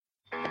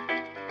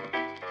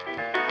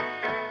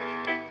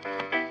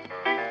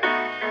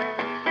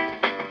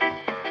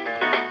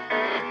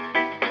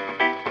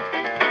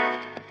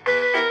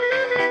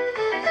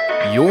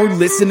You're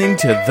listening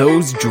to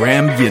Those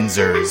Dram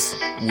Yinzers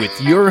with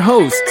your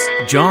hosts,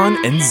 John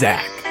and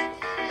Zach.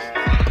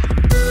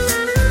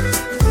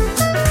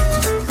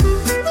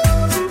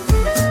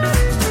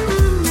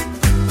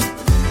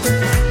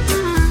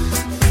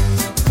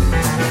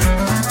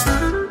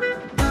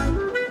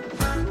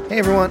 Hey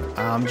everyone,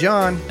 I'm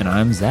John. And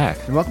I'm Zach.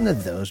 And welcome to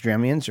Those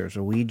Dram Yinzers,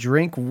 where we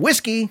drink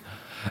whiskey.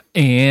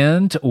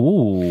 And,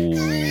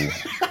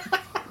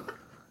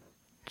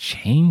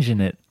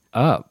 changing it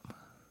up.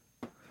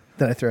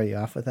 Did I throw you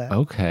off with that?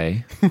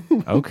 Okay.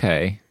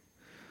 Okay.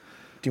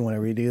 Do you want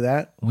to redo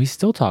that? We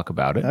still talk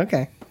about it.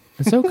 Okay.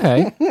 It's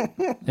okay.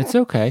 It's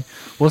okay.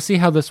 We'll see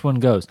how this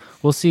one goes.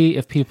 We'll see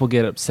if people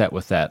get upset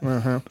with that.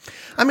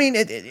 I mean,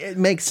 it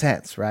makes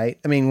sense, right?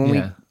 I mean,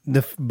 when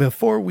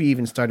before we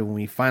even started, when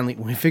we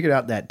figured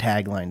out that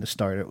tagline to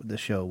start the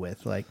show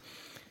with, like,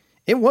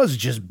 it was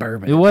just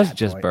bourbon. It was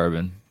just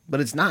bourbon.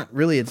 But it's not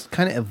really. It's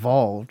kind of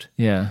evolved.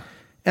 Yeah.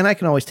 And I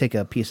can always take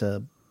a piece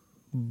of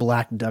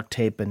black duct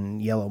tape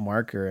and yellow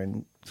marker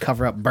and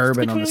cover up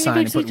bourbon on the sign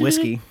and put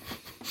whiskey.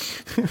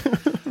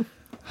 That'd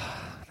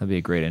be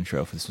a great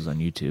intro if this was on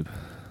YouTube.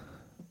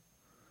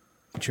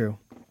 True.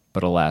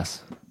 But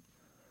alas.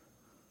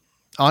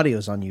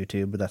 Audio's on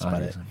YouTube, but that's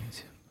about it. On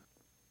YouTube.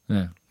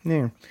 Yeah.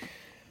 Yeah.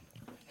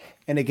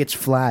 And it gets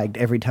flagged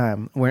every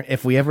time. Where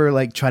if we ever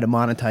try to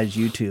monetize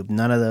YouTube,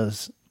 none of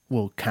those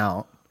will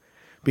count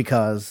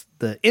because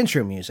the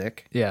intro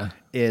music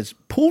is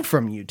pulled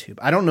from YouTube.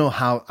 I don't know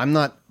how. I'm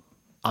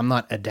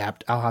not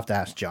adapt. I'll have to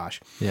ask Josh.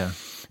 Yeah.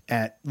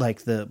 At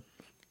the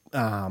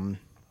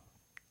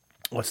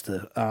what's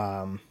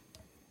the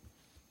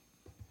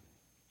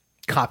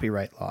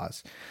copyright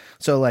laws.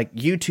 So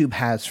YouTube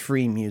has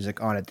free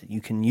music on it that you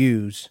can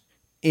use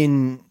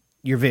in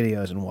your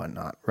videos and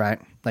whatnot, right?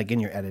 Like in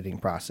your editing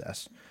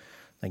process.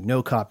 Like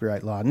no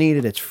copyright law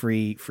needed. It's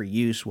free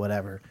use,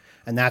 whatever.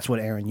 And that's what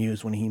Aaron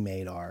used when he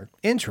made our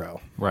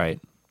intro. Right.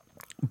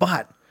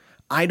 But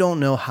I don't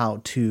know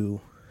how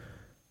to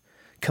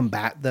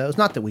combat those.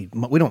 Not that we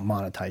don't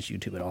monetize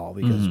YouTube at all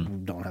because we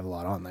don't have a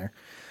lot on there.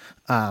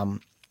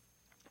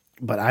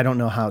 But I don't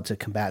know how to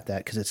combat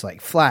that because it's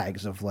like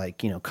flags of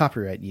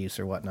copyright use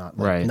or whatnot.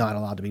 Right. Not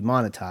allowed to be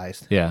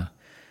monetized. Yeah.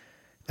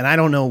 And I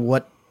don't know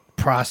what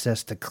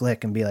process to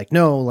click and be like,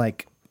 no,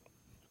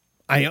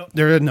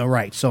 there is no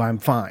right, so I'm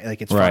fine.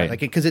 It's right. fine.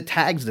 Because it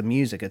tags the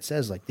music. It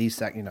says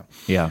these,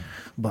 Yeah.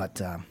 But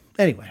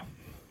anyway,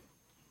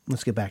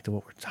 let's get back to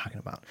what we're talking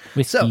about.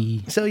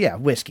 Whiskey. So yeah,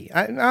 whiskey.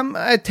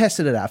 I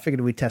tested it out. I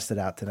figured we'd test it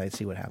out tonight,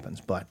 see what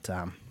happens. But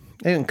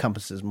it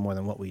encompasses more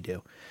than what we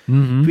do.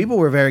 Mm-hmm. People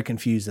were very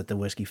confused at the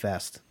Whiskey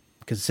Fest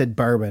because it said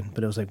bourbon,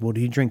 but it was like, well,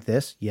 do you drink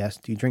this? Yes.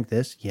 Do you drink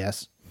this?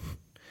 Yes.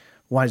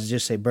 Why does it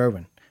just say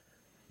bourbon?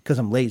 Because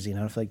I'm lazy and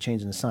I don't feel like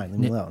changing the sign. Leave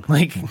me alone.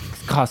 It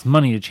costs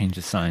money to change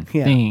the sign.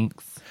 Yeah.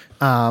 Thanks.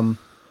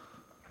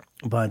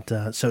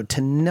 But so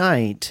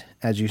tonight,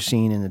 as you're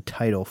seeing in the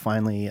title,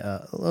 finally,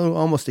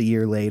 almost a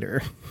year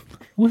later,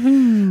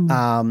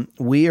 Woohoo!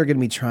 We are going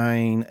to be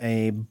trying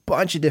a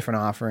bunch of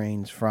different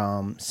offerings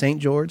from St.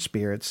 George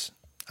Spirits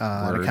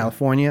out of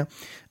California.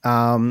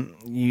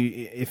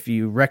 If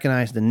you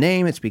recognize the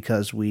name, it's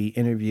because we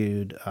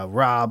interviewed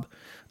Rob,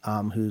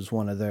 who's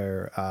one of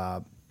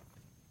their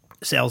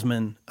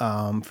salesmen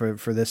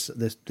for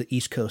the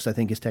East Coast. I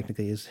think is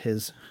technically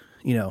his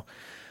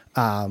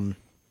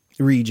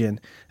region.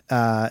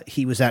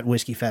 He was at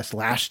Whiskey Fest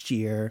last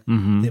year.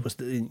 Mm-hmm. It was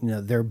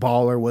their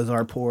baller was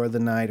our pour of the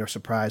night or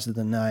surprise of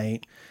the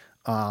night.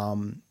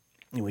 And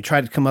we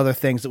tried to come other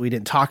things that we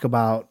didn't talk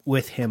about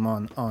with him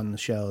on the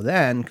show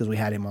then because we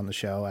had him on the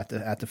show at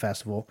the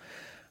festival.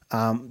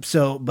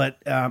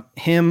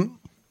 Him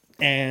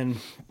and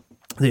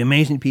the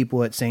amazing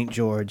people at St.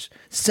 George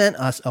sent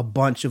us a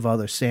bunch of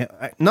other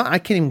I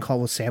can't even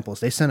call it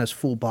samples. They sent us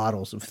full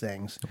bottles of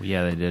things.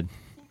 Yeah, they did.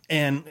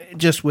 And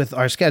just with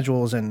our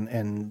schedules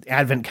and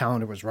Advent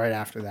calendar was right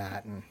after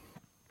that. And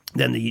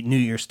then the New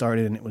Year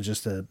started and it was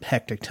just a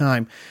hectic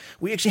time.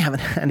 We actually haven't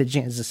had a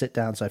chance to sit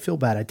down. So I feel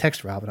bad. I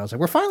texted Rob and I was like,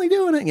 we're finally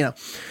doing it,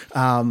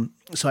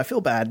 So I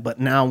feel bad, but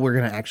now we're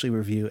going to actually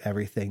review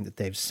everything that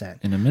they've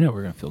sent. In a minute,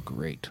 we're going to feel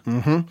great.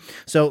 Mm-hmm.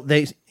 So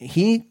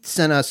he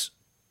sent us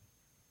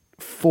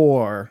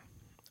 4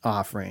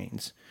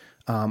 offerings.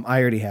 I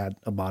already had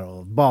a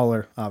bottle of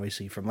Baller,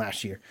 obviously, from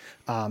last year.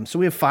 So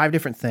we have 5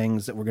 different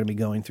things that we're going to be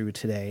going through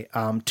today.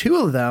 2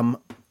 of them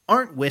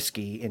aren't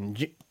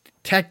whiskey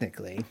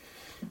technically,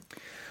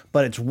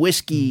 but it's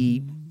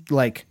whiskey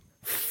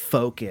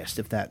focused,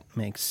 if that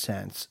makes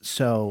sense.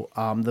 So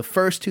the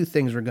first 2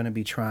 things we're going to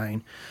be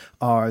trying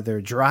are their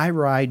dry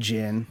rye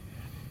gin,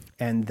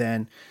 and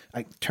then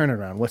turn it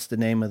around. What's the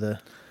name of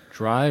the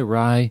Dry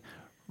rye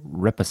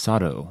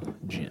reposado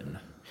gin.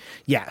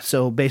 Yeah,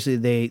 so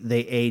basically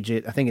they age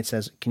it. I think it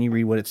says, can you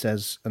read what it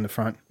says on the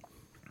front?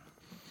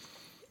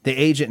 They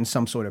age it in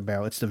some sort of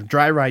barrel. It's the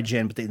dry rye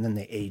gin, but then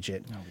they age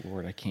it. Oh,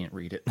 Lord, I can't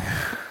read it.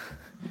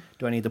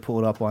 Do I need to pull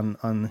it up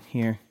on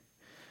here?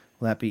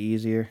 Will that be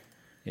easier?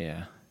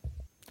 Yeah.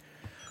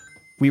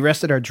 We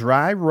rested our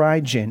dry rye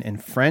gin in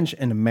French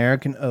and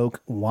American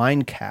oak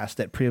wine cask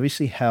that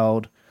previously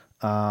held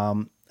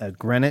a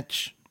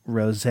Greenwich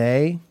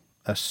Rosé,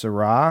 a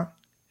Syrah,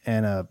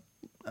 and a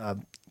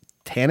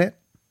Tannat.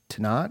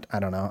 I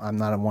don't know. I'm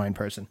not a wine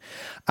person.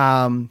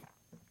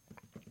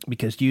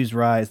 Because used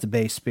rye is the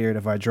base spirit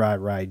of our dry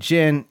rye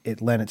gin,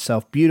 it lent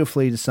itself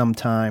beautifully to some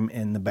time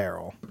in the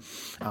barrel.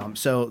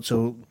 So it's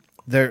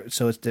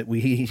that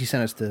he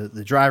sent us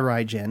the dry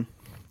rye gin,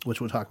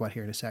 which we'll talk about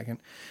here in a second.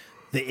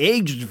 The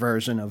aged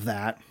version of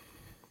that,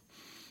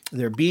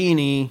 their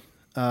B&E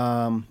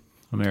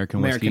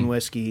American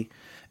whiskey.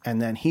 And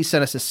then he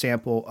sent us a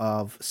sample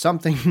of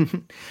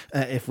something,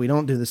 if we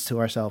don't do this to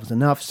ourselves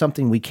enough,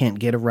 something we can't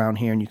get around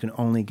here and you can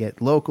only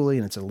get locally,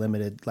 and it's a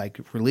limited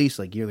release,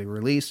 yearly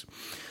release.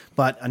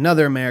 But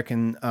another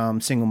American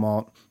single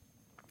malt,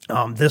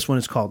 this one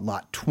is called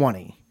Lot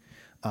 20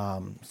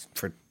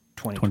 for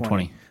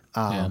 2020.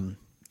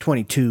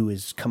 22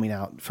 is coming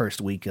out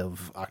first week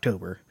of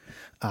October.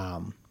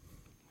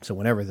 So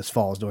whenever this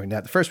falls during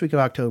that, the first week of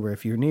October,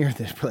 if you're near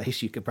this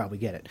place, you could probably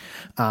get it.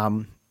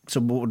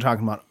 So we're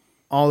talking about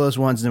all those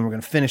ones, and then we're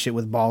going to finish it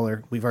with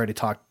Baller. We've already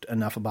talked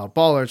enough about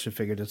Baller, so I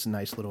figured it's a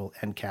nice little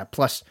end cap.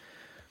 Plus,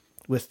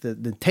 with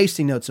the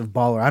tasting notes of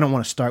Baller, I don't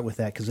want to start with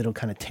that because it'll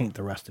kind of taint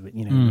the rest of it.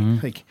 You know what I mean?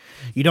 Like,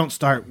 you don't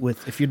start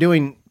with, if you're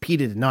doing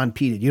peated and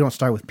non-peated, you don't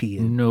start with peated.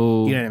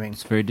 No. You know what I mean?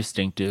 It's very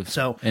distinctive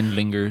and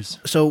lingers.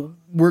 So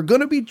we're going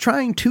to be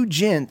trying two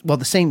gin, well,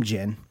 the same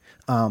gin.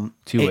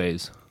 Two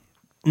ways.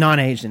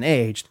 Non-aged and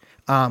aged.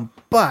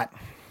 But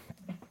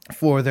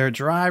for their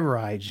dry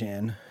rye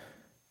gin,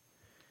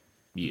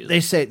 yes, they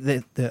say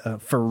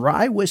that for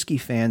rye whiskey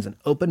fans and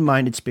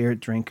open-minded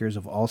spirit drinkers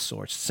of all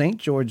sorts, St.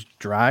 George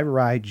Dry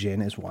Rye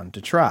Gin is one to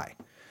try.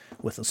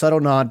 With a subtle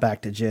nod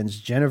back to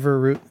gin's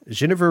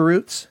Genever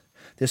roots,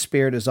 this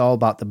spirit is all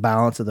about the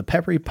balance of the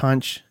peppery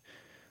punch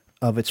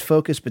of its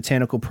focused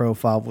botanical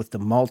profile with the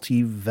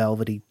malty,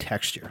 velvety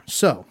texture.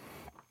 So,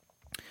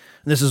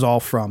 this is all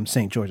from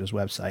St. George's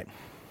website.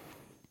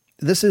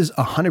 This is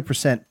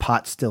 100%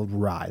 pot stilled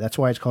rye. That's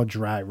why it's called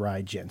dry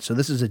rye gin. So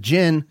this is a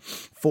gin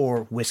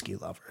for whiskey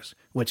lovers,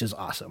 which is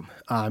awesome.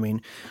 I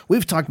mean,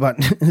 we've talked about,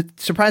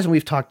 surprisingly,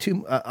 we've talked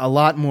a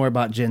lot more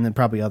about gin than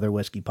probably other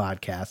whiskey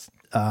podcasts.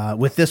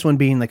 With this one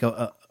being like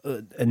a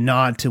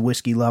nod to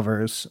whiskey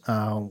lovers.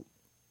 And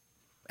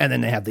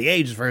then they have the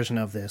aged version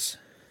of this.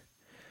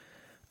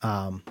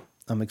 I'm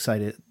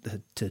excited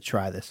to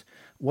try this.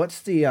 What's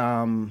the,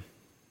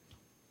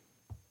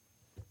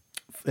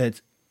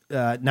 it's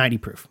 90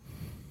 proof.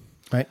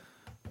 Right?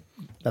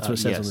 That's what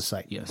it says on the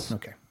site. Yes.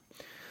 Okay.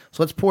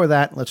 So let's pour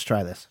that. Let's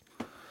try this.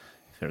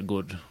 Very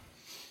good.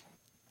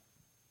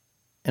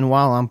 And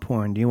while I'm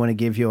pouring, do you want to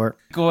give your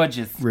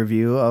gorgeous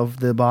review of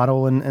the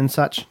bottle and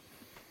such?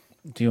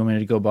 Do you want me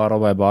to go bottle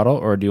by bottle,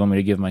 or do you want me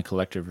to give my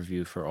collective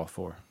review for all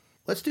four?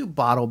 Let's do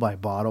bottle by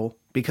bottle,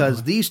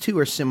 because these two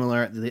are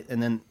similar,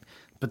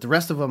 but the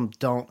rest of them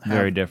don't have...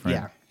 Very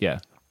different. Yeah.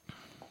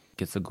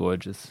 It's so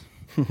gorgeous.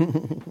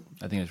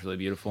 I think it's really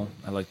beautiful.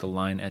 I like the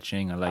line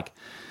etching. I like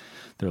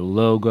their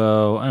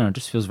logo. I don't know, it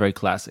just feels very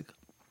classic.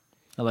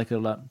 I like it a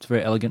lot. It's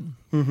very elegant,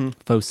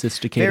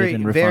 sophisticated,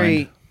 and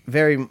refined.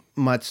 Very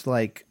much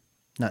like,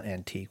 not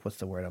antique, what's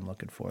the word I'm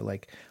looking for?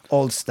 Like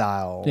old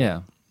style.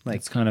 Yeah, like,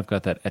 it's kind of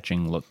got that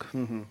etching look.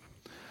 Kind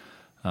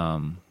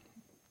of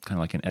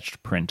like an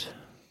etched print.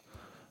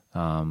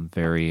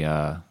 Very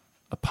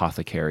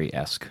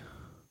apothecary-esque.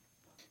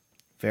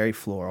 Very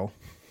floral.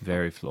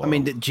 Very floral. I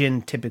mean, the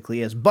gin typically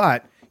is,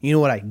 but you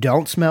know what I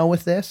don't smell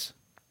with this?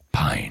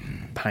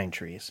 Pine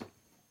trees.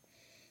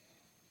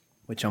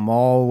 Which I'm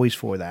always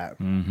for that.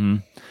 Mm-hmm.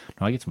 No,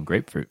 I get some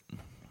grapefruit.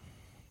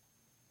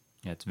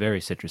 Yeah, it's very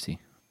citrusy.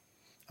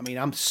 I mean,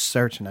 I'm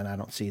searching and I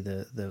don't see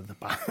the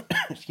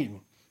excuse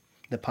me,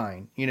 the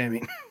pine. You know what I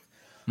mean?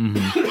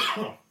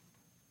 Mm-hmm.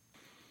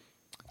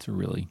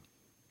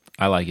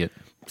 I like it.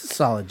 It's a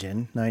solid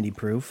gin, 90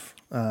 proof.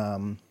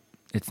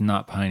 It's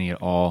not piney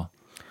at all.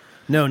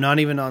 No, not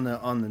even on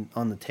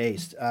the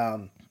taste.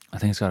 I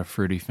think it's got a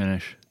fruity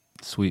finish,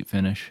 sweet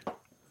finish.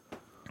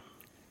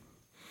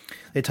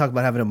 They talk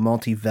about having a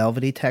malty,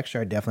 velvety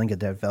texture. I definitely get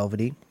that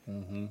velvety.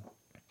 A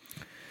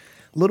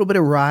little bit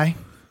of rye.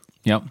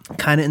 Yep.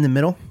 Kind of in the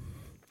middle.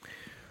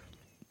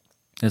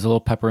 There's a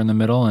little pepper in the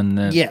middle, and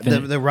then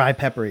the rye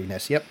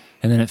pepperiness. Yep.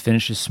 And then it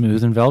finishes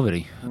smooth and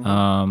velvety.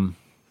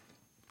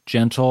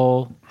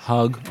 Gentle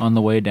hug on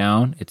the way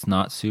down. It's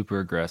not super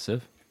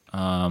aggressive.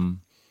 It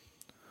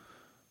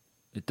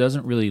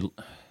doesn't really...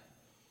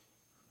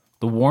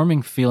 The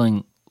warming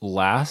feeling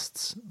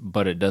lasts,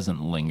 but it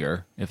doesn't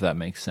linger, if that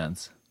makes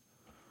sense.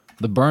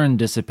 The burn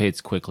dissipates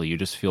quickly. You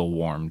just feel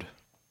warmed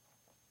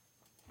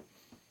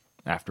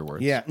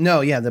afterwards. Yeah.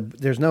 No, yeah.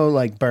 There's no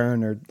like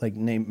burn or like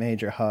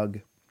major hug.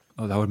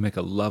 Oh, that would make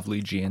a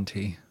lovely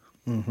G&T.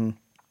 Mm-hmm.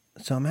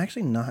 So I'm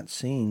actually not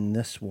seeing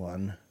this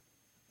one.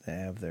 They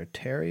have their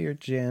Terrier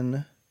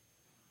Gin,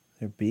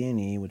 their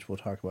B&E, which we'll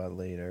talk about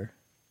later.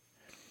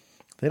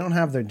 They don't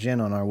have their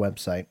gin on our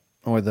website,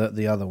 or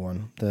the other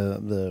one,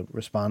 the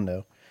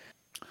Respondo.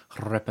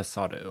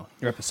 Reposado.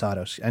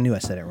 I knew I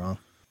said it wrong.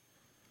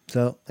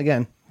 So,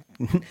 again,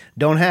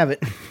 don't have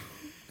it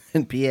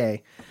in PA.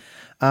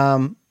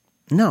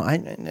 No,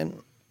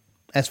 and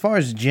as far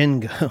as gin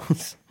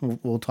goes,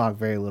 we'll talk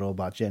very little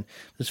about gin.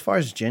 As far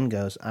as gin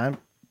goes,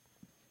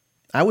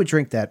 I would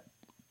drink that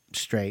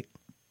straight.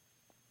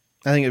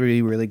 I think it would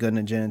be really good in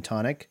a gin and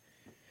tonic.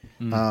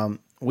 I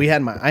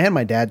had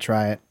my dad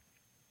try it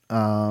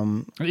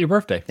At your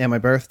birthday. at my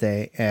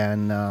birthday,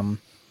 and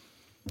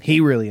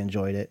he really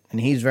enjoyed it. And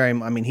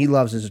he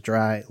loves his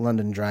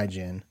London dry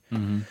gin.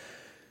 And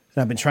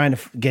I've been trying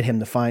to get him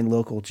to find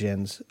local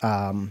gins.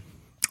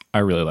 I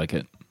really like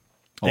it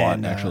a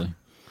lot, actually.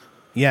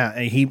 Yeah,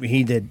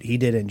 he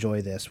did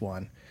enjoy this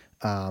one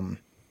a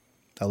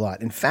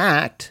lot. In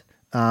fact,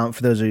 for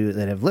those of you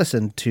that have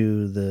listened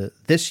to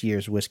this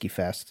year's Whiskey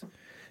Fest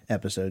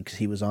episode, because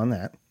he was on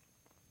that,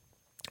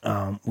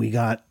 we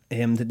got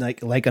him to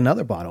like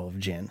another bottle of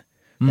gin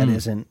that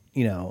isn't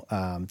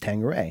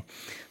Tanqueray.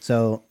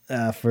 So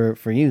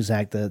for you,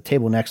 Zach, the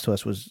table next to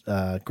us was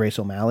Grace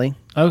O'Malley.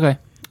 Okay.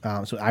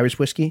 So Irish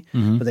whiskey,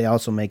 but they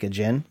also make a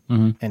gin,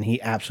 and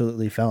he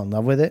absolutely fell in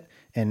love with it.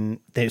 And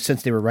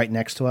since they were right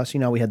next to us,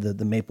 we had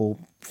the maple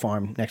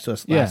farm next to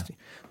us last. Yeah.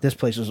 This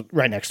place was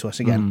right next to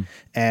us again,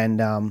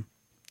 and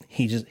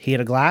he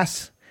had a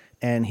glass,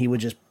 and he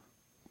would just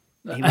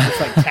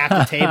like tap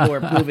the table or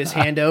move his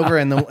hand over,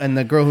 and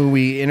the girl who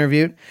we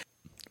interviewed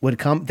would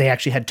come. They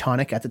actually had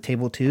tonic at the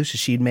table too, so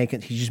she'd make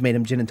it. He just made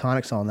him gin and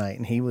tonics all night,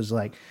 and he was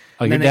like,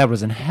 "Oh, your dad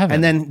was in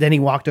heaven." And then he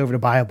walked over to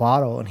buy a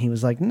bottle, and he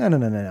was like, "No,"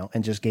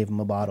 and just gave him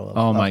a bottle.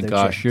 Oh my their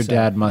gosh, gin. your So,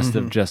 dad must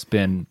have just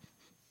been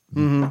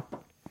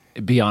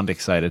beyond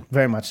excited.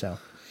 very much so.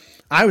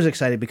 I was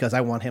excited because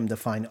I want him to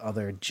find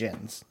other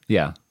gins.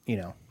 Yeah.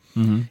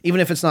 Even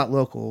if it's not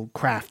local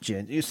craft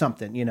gin,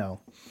 something,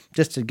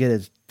 just to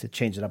get to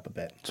change it up a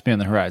bit. Expand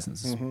the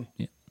horizons.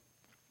 Yeah.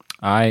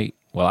 I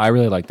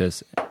really like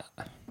this.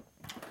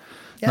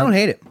 Yeah, I don't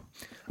hate it.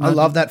 I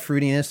love that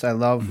fruitiness. I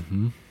love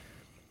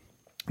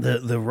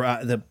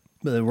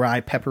the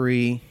rye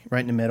peppery right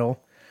in the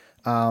middle.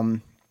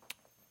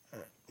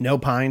 No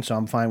pine, so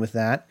I'm fine with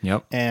that.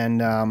 Yep.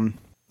 And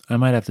I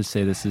might have to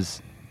say this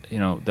is,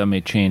 that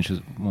may change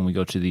when we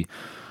go to the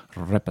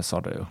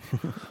Reposado.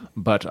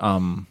 But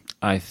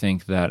I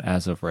think that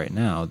as of right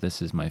now,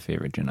 this is my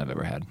favorite gin I've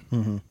ever had.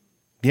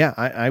 yeah,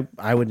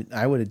 I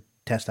would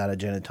test out a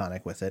gin and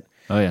tonic with it.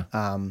 Oh, yeah.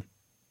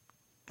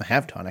 I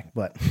have tonic,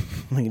 but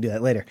we can do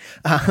that later.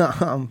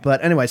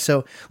 But anyway,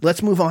 so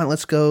let's move on.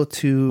 Let's go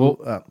to.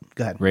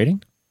 Go ahead.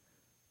 Rating?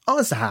 Oh,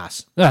 it's a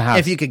Haas. Haas.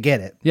 If you could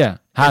get it. Yeah.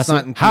 Haas,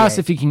 not in Haas PA.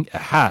 if you can.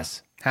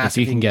 Haas if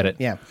you can get it.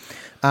 Yeah.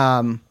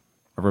 A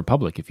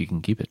Republic if you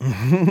can keep it.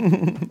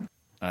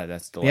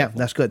 That's delightful. Yeah,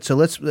 that's good. So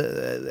let's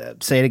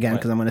say it again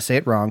because I'm going to say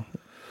it wrong.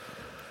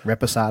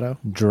 Reposado.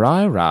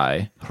 Dry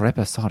rye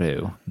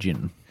Reposado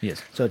gin.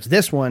 Yes. So it's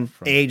this one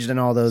aged in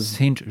all those.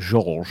 St.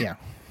 George. Yeah.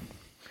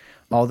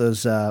 All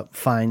those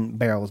fine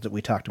barrels that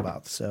we talked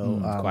about. So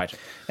quite.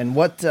 And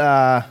what's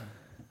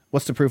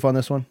the proof on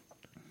this one?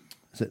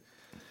 Is it?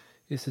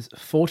 This is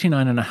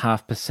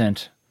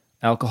 49.5%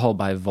 alcohol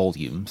by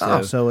volume.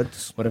 So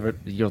it's whatever.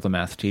 You're the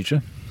math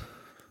teacher.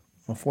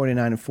 well,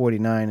 49 and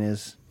 49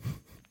 is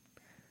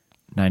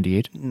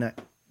 98.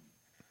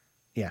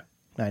 Yeah,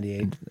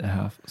 98. A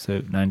half.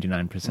 So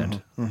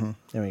 99%.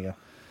 There we go.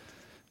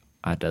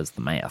 I does the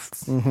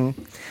maths. In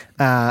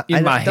my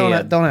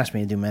head. Don't ask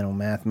me to do mental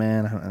math,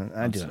 man.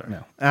 I do it.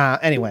 No.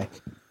 Anyway,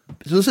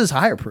 so this is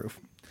higher proof.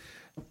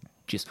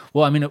 Jeez.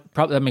 Well, I mean,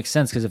 that makes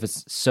sense because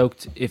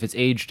if it's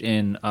aged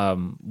in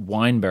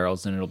wine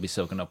barrels, then it'll be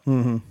soaking up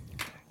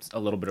a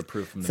little bit of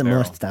proof from the Some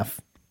barrel. more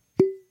stuff.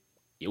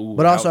 Ooh,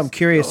 But also, I'm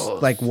curious,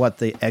 gross. like what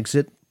the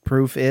exit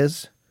proof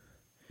is,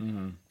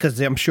 because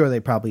I'm sure they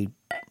probably,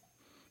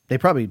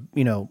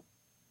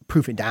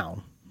 proof it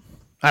down.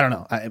 I don't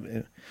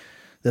know.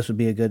 This would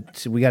be a good.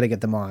 So we got to get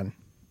them on.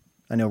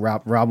 I know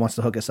Rob wants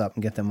to hook us up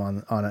and get them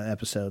on an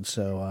episode,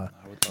 so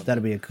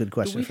that'd be a good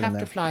question for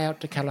them. fly out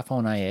to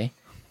California? Eh?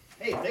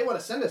 Hey, if they want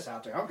to send us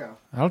out there, I'll go.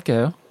 I'll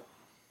go.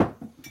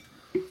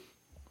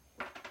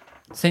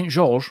 St.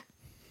 George.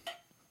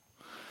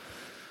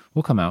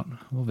 We'll come out.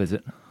 We'll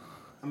visit.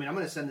 I mean, I'm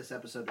going to send this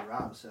episode to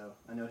Rob, so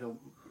I know he'll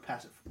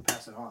pass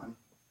it on.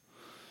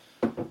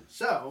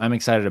 So I'm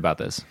excited about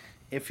this.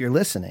 if you're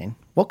listening,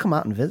 we'll come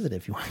out and visit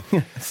if you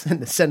want.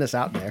 Send us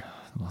out there.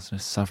 Let's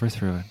just suffer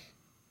through it.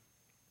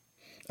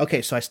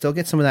 Okay, so I still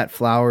get some of that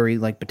flowery,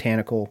 like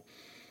botanical,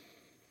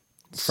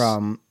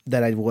 from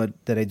that I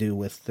do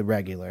with the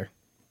regular.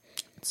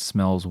 It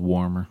smells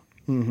warmer.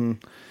 Mm-hmm.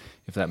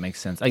 If that makes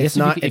sense. I It's guess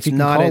not- if it's you can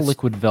not call as-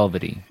 liquid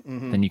velvety,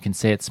 then you can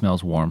say it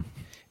smells warm.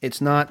 It's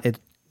not.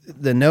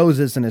 The nose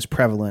isn't as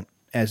prevalent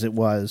as it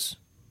was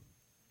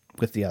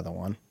with the other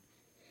one,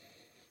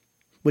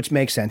 which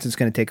makes sense. It's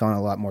going to take on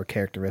a lot more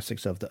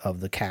characteristics of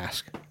the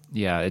cask.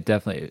 Yeah, it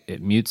definitely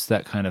it mutes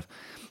that kind of.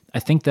 I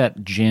think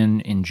that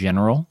gin in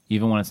general,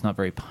 even when it's not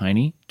very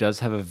piney, does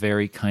have a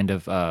very kind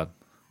of.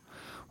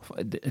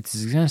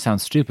 It's going to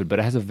sound stupid, but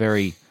it has a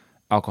very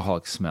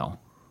alcoholic smell.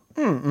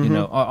 You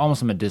know,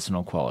 almost a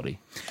medicinal quality.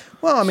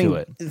 Well, I to mean,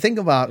 it. think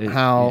about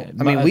how. Yeah,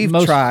 I mean, we've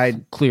most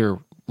tried. clear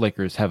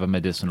liquors have a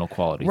medicinal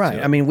quality. Right. To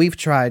it. I mean, we've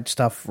tried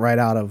stuff right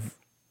out of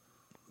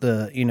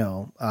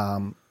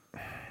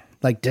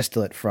like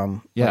distillate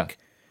from Yeah. like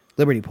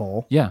Liberty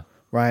Pole. Yeah.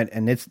 Right.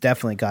 And it's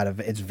definitely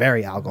it's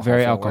very alcohol.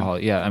 Very forward.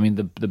 alcoholic. Yeah. I mean,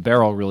 the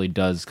barrel really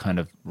does kind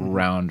of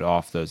round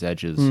off those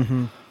edges.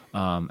 And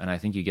I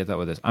think you get that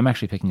with this. I'm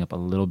actually picking up a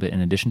little bit,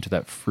 in addition to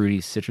that fruity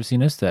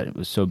citrusiness that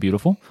was so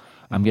beautiful,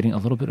 I'm getting a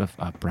little bit of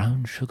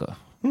brown sugar.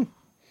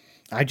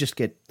 I just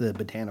get the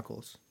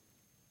botanicals.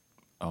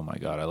 Oh my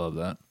God, I love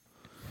that.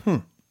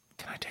 Can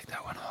I take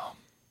that one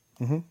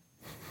home?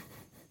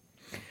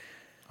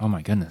 Oh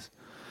my goodness.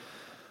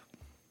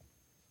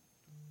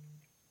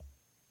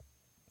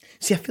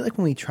 See, I feel like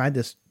when we tried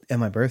this at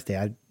my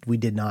birthday, we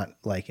did not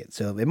like it.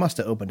 So it must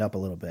have opened up a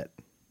little bit.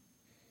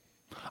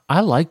 I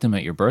liked them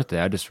at your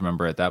birthday. I just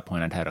remember at that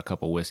point I'd had a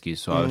couple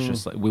whiskeys, so I was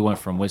just like, we went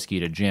from whiskey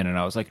to gin, and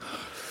I was like,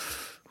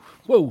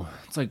 whoa,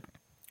 it's like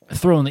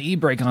throwing the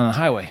e-brake on the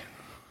highway.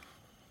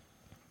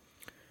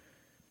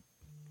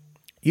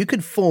 You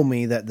could fool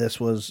me that this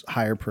was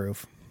higher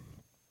proof.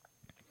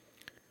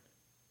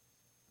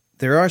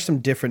 There are some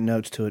different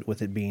notes to it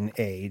with it being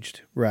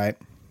aged, right?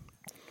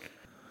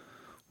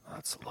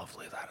 That's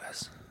lovely, that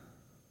is.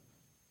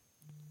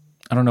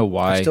 I don't know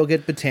why. You still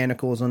get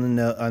botanicals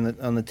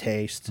on the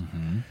taste.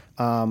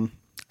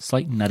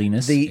 Slight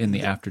nuttiness in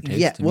the aftertaste.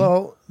 Yeah, to me.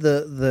 well,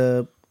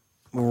 the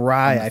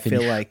rye I feel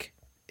finish. like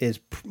is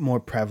more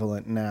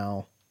prevalent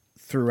now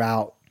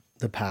throughout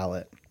the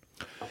palate.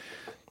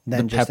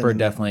 The pepper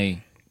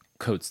definitely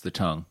coats the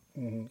tongue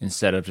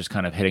instead of just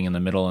kind of hitting in the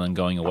middle and then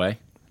going away.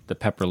 The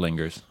pepper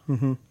lingers.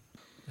 There's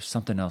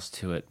something else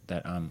to it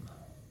that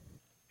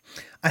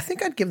I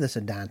think I'd give this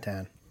a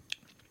Dantan.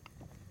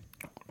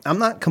 I'm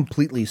not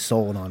completely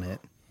sold on it.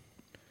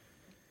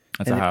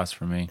 that's a house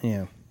for me.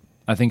 Yeah.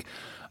 I think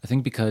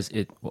because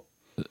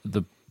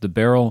the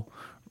barrel,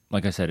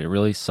 like I said, it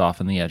really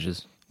softened the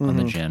edges on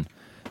the gin,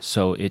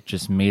 so it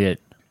just made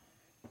it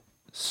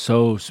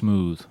so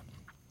smooth.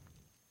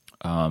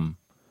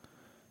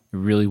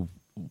 Really,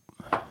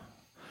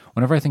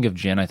 whenever I think of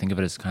gin, I think of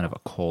it as kind of a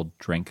cold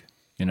drink,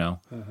 you know.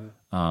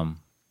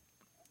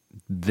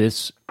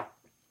 This,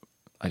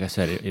 like I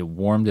said, it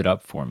warmed it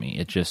up for me.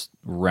 It just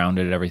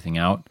rounded everything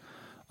out.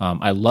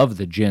 I love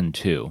the gin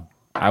too.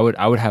 I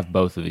would have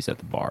both of these at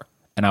the bar,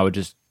 and I would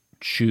just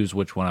choose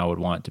which one I would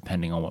want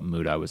depending on what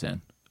mood I was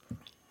in.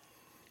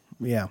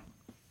 Yeah.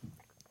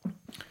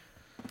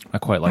 I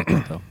quite like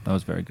that though. That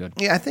was very good.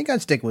 Yeah, I think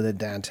I'd stick with a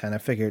Dantan. I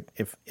figured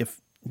if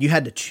you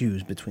had to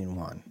choose between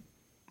one,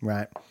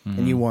 right,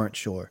 and you weren't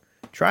sure,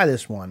 try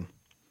this one.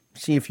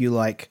 See if you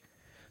like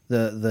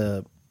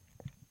the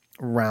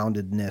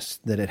roundedness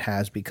that it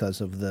has because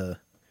of the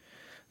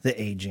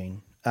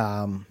aging.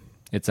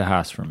 It's a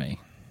house for me.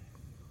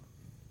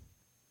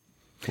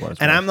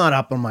 And I'm not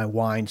up on my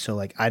wine, so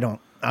like I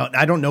don't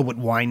know what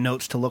wine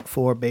notes to look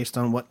for based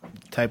on what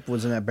type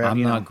was in that barrel.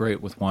 I'm not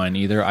great with wine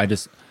either. I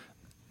just,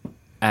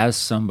 as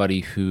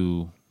somebody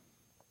who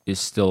is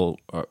still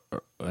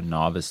a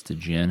novice to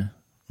gin,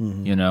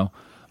 you know,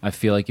 I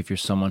feel like if you're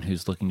someone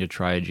who's looking to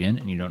try a gin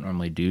and you don't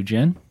normally do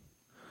gin,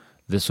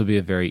 this would be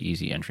a very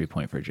easy entry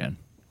point for gin.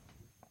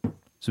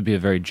 This would be a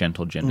very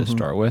gentle gin to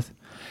start with.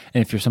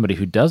 And if you're somebody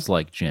who does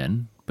like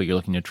gin, but you're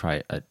looking to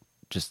try a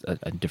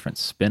different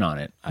spin on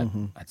it,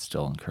 I'd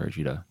still encourage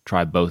you to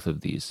try both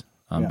of these.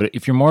 But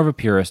if you're more of a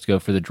purist, go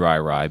for the dry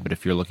rye. But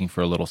if you're looking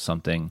for a little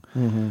something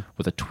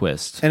with a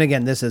twist. And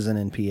again, this isn't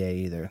in PA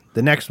either.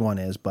 The next one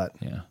is, but...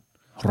 Yeah.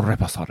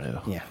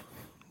 Reposado. Yeah.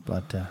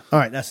 But, all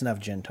right, that's enough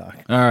gin talk.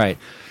 All right.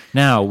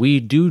 Now, we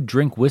do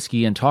drink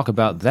whiskey and talk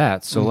about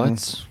that, so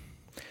let's...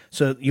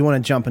 So you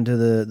want to jump into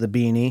the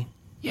B&E?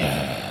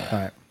 Yeah. All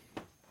right.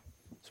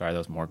 Sorry, that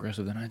was more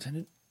aggressive than I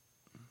intended.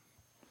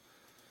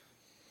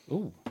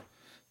 Ooh.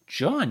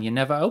 John, you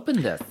never opened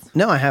this.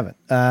 No, I haven't.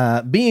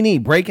 B&E,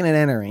 Breaking and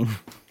Entering.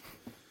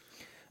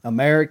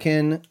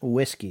 American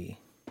whiskey.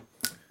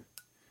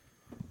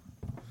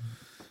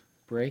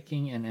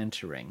 Breaking and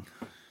entering.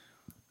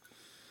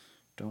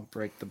 Don't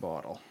break the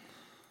bottle,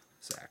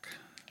 Zach.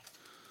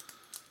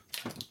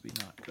 That would be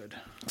not good.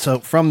 So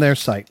from their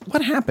site,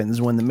 what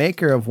happens when the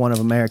maker of one of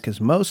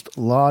America's most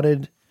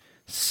lauded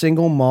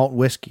single malt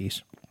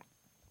whiskeys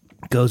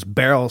goes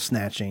barrel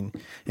snatching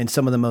in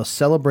some of the most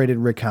celebrated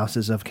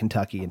rickhouses of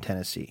Kentucky and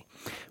Tennessee?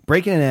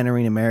 Breaking and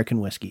Entering American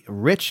whiskey, a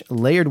rich,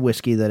 layered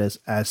whiskey that is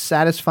as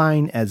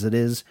satisfying as it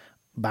is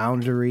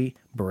boundary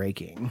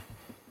breaking.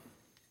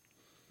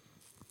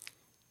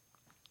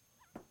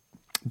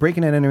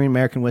 Breaking and Entering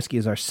American whiskey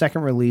is our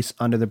second release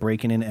under the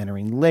Breaking and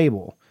Entering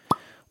label.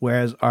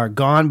 Whereas our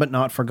Gone But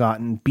Not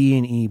Forgotten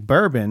B&E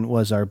Bourbon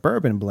was our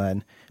bourbon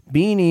blend,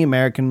 B&E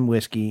American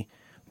whiskey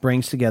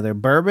brings together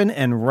bourbon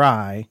and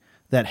rye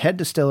that head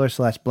distiller /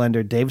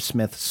 blender Dave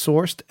Smith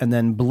sourced and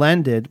then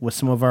blended with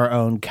some of our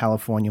own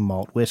California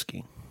malt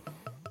whiskey.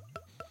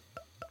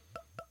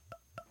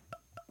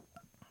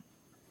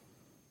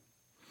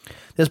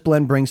 This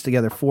blend brings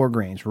together 4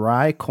 grains: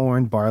 rye,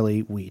 corn,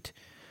 barley, wheat,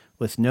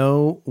 with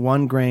no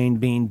one grain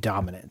being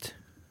dominant.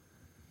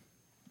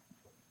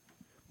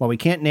 While we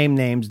can't name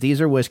names, these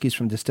are whiskeys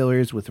from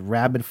distilleries with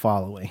rabid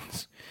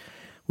followings.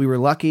 We were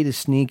lucky to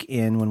sneak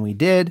in when we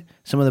did.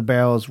 Some of the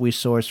barrels we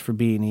sourced for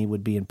B&E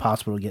would be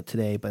impossible to get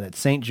today, but at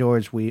St.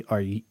 George, we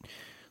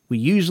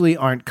usually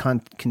aren't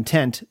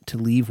content to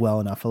leave well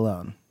enough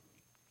alone.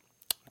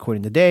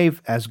 According to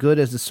Dave, as good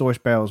as the source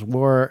barrels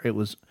were, it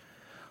was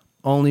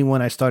only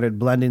when I started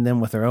blending them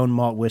with our own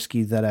malt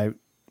whiskey that I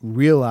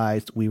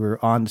realized we were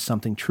on to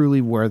something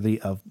truly worthy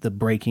of the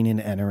breaking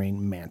and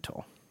entering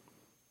mantle.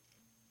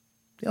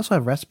 They also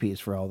have recipes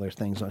for all their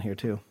things on here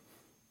too.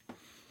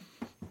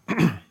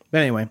 But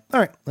anyway, all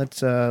right,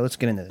 let's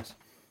get into this.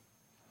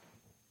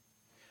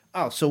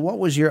 Oh, so what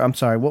was your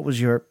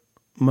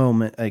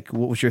moment? Like,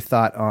 what was your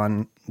thought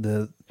on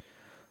the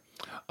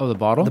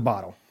bottle? the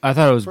bottle I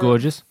thought it was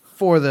gorgeous.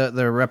 for the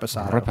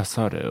Reposado?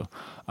 Reposado.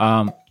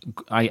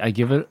 I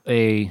give it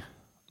a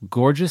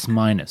gorgeous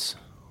minus.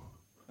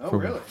 Oh,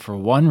 really? For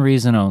one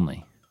reason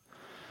only.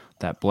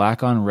 That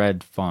black on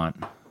red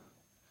font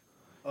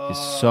is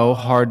so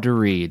hard to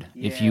read.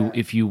 Yeah.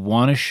 If you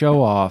want to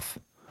show off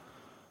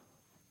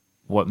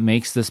what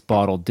makes this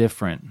bottle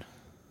different,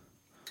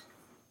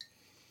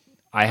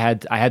 I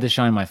had to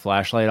shine my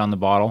flashlight on the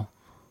bottle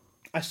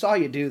I saw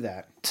you do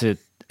that. to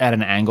at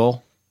an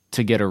angle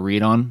to get a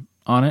read on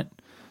it.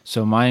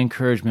 So my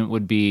encouragement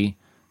would be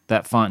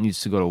that font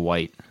needs to go to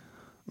white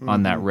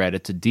on that red.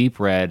 It's a deep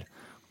red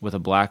with a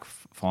black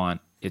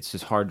font. It's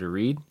just hard to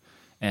read,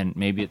 and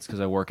maybe it's because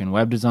I work in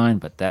web design,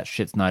 but that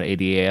shit's not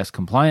ADAS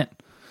compliant.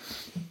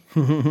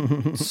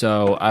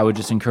 So I would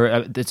just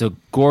encourage. It's a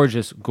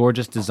gorgeous,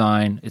 gorgeous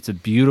design. It's a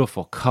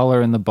beautiful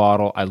color in the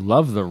bottle. I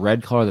love the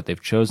red color that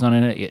they've chosen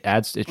in it. It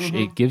adds.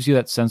 It gives you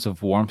that sense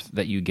of warmth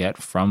that you get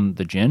from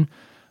the gin,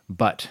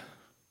 but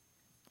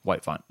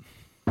white font.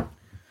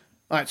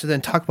 All right, so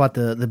then talk about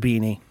the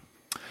beanie.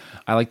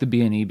 I like the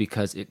B&E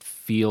because it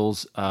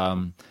feels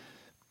a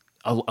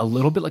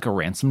little bit like a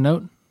ransom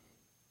note.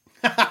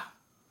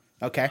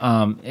 Okay.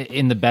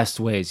 In the best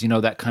ways, you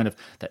know, that kind of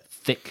that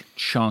thick,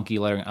 chunky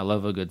lettering. I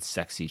love a good,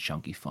 sexy,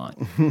 chunky font.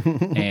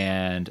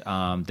 And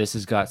this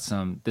has got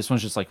this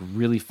one's just like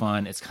really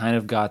fun. It's kind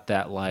of got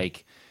that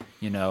like,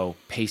 you know,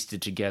 pasted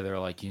together,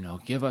 like, you know,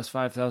 give us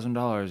 $5,000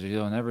 or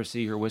you'll never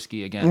see your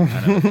whiskey again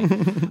kind of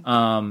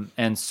thing.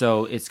 And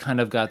so it's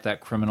kind of got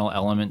that criminal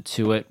element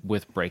to it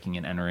with breaking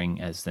and entering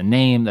as the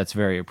name. That's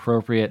very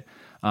appropriate.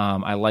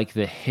 I like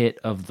the hit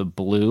of the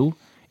blue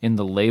in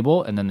the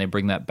label, and then they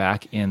bring that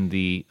back in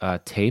the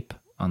tape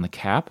on the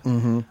cap.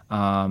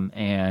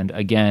 And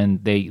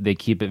again, they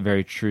keep it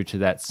very true to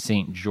that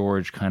St.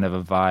 George kind of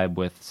a vibe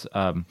with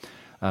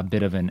a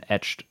bit of an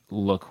etched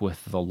look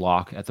with the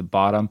lock at the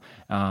bottom.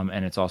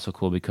 And it's also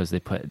cool because they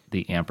put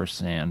the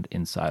ampersand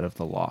inside of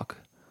the lock.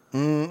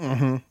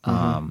 And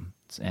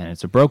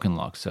it's a broken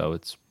lock, so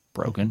it's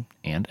broken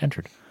and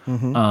entered.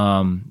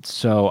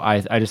 So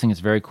I just think it's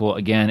very cool.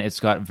 Again,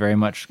 it's got very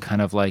much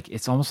kind of like,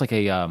 it's almost like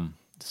a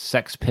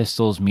Sex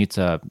Pistols meets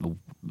a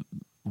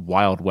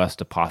Wild West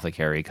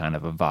Apothecary kind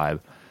of a vibe.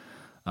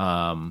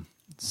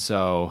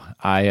 So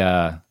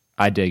I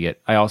dig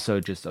it. I also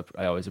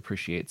I always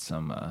appreciate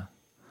some.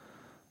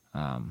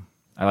 I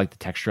like the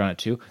texture on it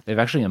too. They've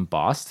actually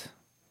embossed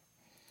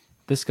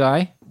this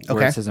guy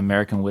where it says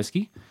American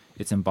whiskey.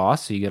 It's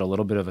embossed, so you get a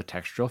little bit of a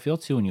textural feel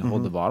too when you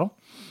hold the bottle.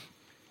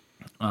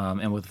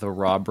 And with the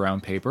raw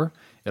brown paper,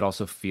 it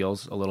also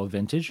feels a little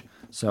vintage.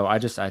 So I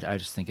just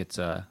think it's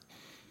a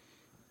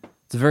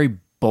very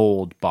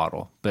bold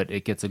bottle, but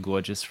it gets a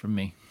gorgeous from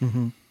me.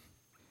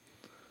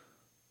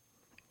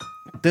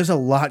 There's a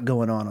lot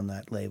going on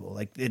that label.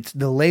 Like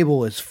the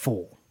label is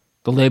full.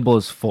 The label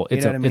is full.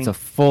 It's it's a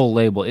full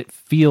label. It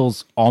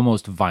feels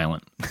almost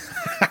violent.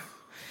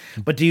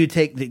 But do you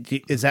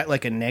is that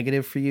like a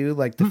negative for you?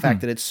 Like the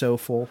fact that it's so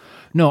full?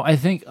 No, I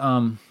think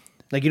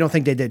like you don't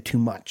think they did too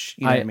much.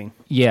 You know what I mean?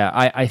 Yeah,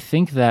 I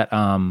think that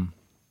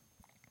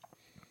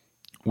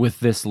with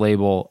this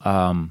label,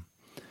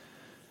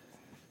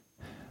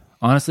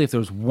 honestly, if there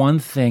was one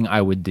thing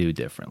I would do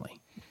differently,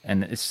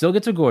 and it still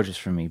gets a gorgeous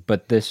for me,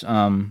 but this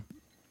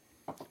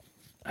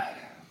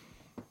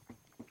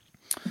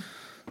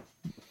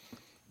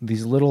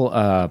these little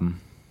oh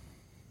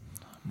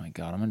my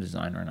god, I'm a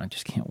designer and I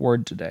just can't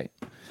word today.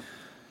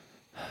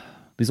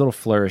 These little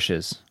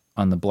flourishes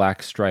on the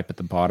black stripe at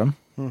the bottom,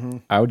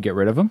 I would get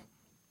rid of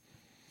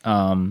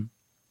them.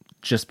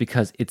 Just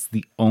because it's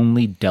the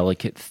only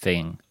delicate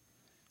thing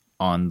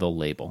on the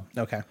label.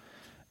 Okay.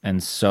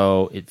 And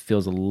so it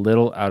feels a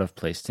little out of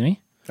place to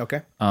me.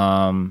 Okay.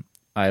 I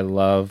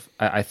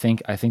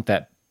think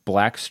that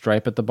black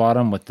stripe at the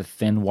bottom with the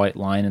thin white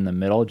line in the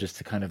middle, just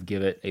to kind of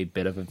give it a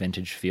bit of a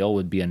vintage feel,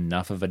 would be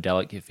enough of a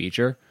delicate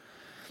feature.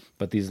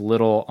 But these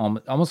little,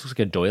 almost looks like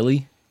a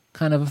doily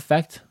kind of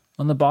effect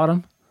on the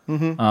bottom,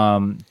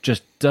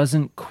 just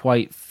doesn't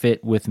quite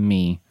fit with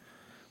me.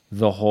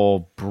 The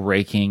whole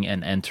breaking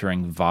and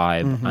entering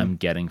vibe I'm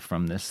getting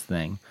from this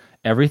thing.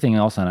 Everything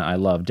else on it I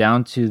love,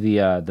 down to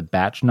the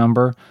batch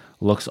number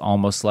looks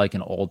almost like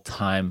an old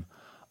time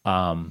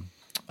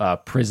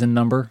prison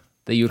number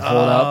that you'd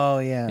hold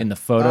up in the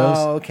photos.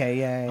 Oh, okay,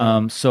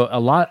 yeah. So a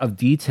lot of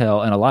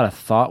detail and a lot of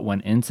thought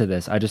went into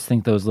this. I just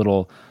think those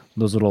little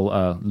those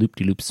little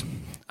loop-de-loops.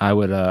 I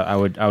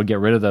would get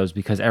rid of those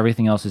because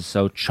everything else is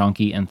so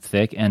chunky and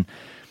thick. And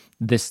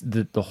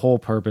the whole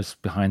purpose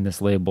behind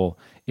this label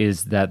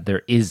is that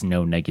there is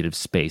no negative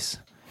space.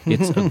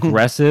 It's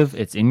aggressive.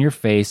 It's in your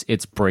face.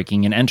 It's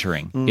breaking and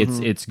entering.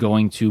 It's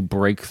going to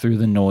break through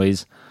the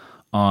noise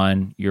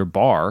on your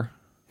bar.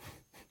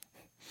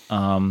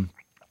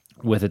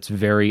 With its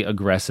very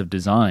aggressive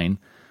design.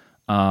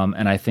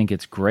 And I think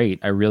it's great.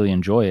 I really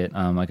enjoy it.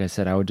 Like I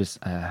said, I would just...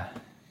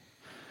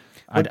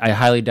 I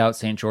highly doubt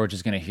St. George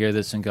is going to hear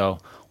this and go,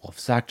 well, if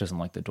Zach doesn't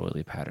like the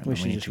doily pattern, then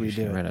we need to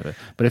get rid of it.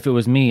 But if it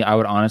was me, I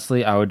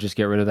would just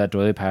get rid of that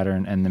doily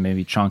pattern and then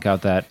maybe chunk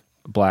out that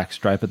black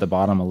stripe at the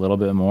bottom a little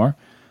bit more,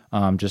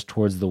 just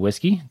towards the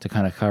whiskey to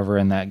kind of cover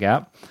in that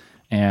gap.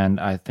 And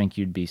I think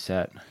you'd be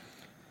set.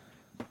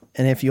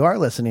 And if you are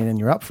listening and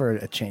you're up for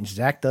a change,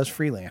 Zach does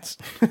freelance.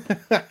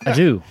 I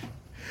do.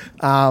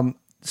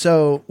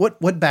 So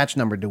what batch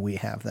number do we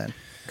have then?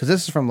 Because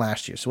this is from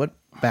last year. So what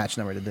batch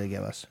number did they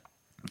give us?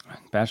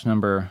 Batch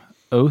number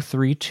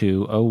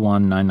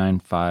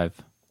 032019995.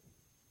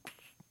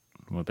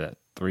 What that?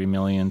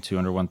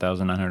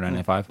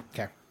 3,201,995.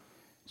 Okay.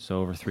 So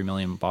over 3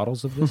 million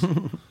bottles of this,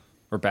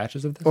 or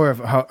batches of this, Or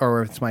if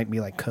it might be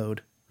like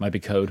code. might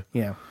be code.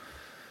 Yeah.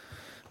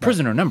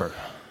 Prisoner number.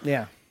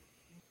 Yeah.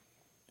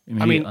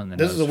 Maybe I mean,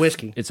 this is a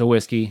whiskey. It's a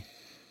whiskey.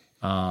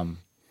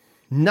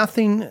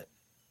 Nothing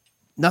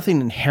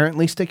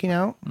inherently sticking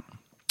out.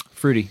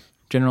 Fruity.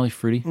 Generally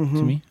fruity to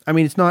me. I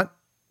mean, it's not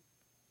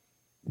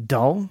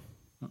dull,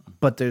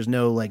 but there's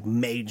no like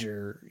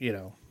major,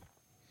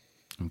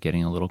 I'm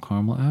getting a little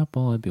caramel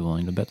apple. I'd be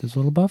willing to bet there's a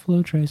little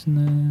Buffalo Trace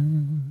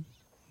in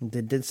there.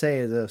 They did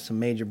say there's some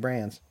major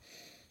brands.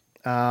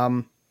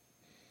 Actually,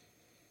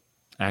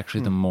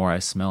 the more I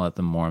smell it,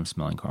 the more I'm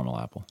smelling caramel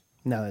apple.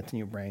 Now that's in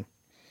your brain.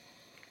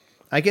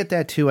 I get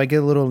that too. I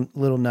get a little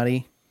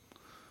nutty.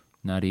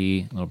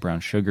 Nutty, a little brown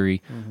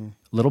sugary,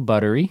 a little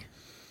buttery.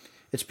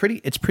 It's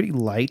pretty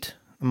light.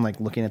 I'm like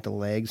looking at the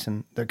legs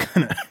and they're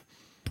kind of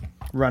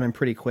running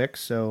pretty quick.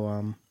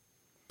 So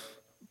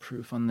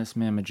Proof on this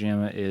Mamma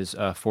Jamma is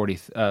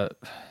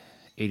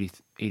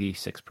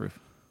 86 proof.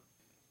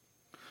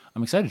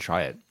 I'm excited to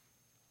try it.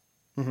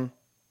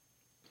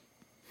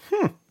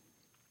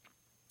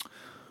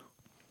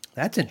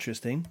 That's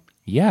interesting.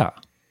 Yeah.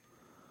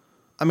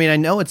 I mean, I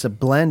know it's a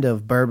blend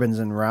of bourbons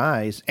and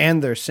ryes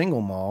and their single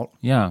malt.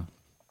 Yeah.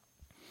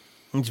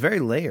 It's very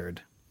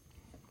layered.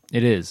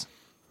 It is.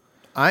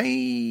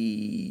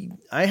 I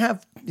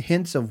have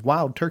hints of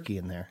wild turkey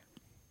in there.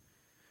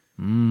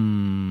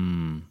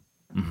 Mm-hmm.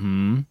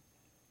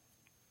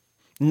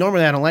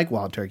 Normally, I don't like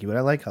wild turkey, but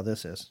I like how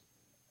this is.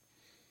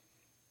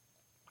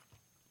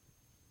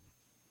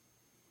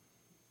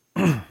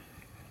 Getting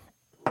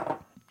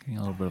a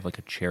little bit of like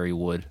a cherry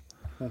wood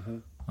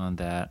on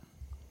that.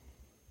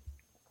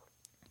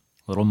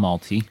 A little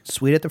malty.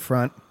 Sweet at the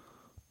front.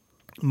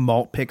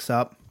 Malt picks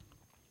up.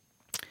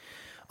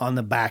 On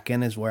the back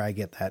end is where I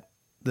get that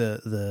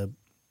the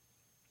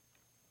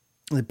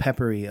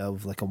peppery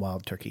of like a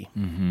wild turkey.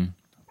 Mm-hmm. A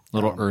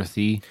little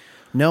earthy.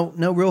 No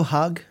real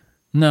hug.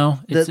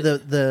 No. It's,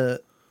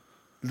 The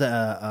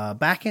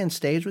back end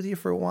stays with you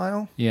for a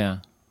while. yeah.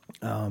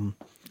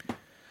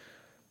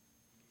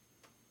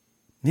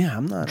 Yeah,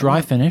 I'm not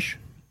Dry finish.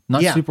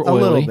 Not Yeah, super a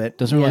oily. little bit,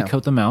 Doesn't really yeah.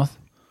 coat the mouth.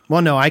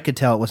 Well, no, I could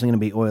tell it wasn't going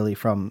to be oily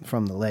from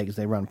the legs.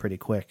 They run pretty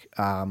quick.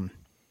 Yeah,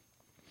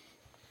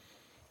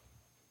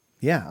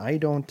 I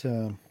don't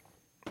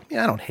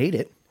hate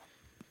it.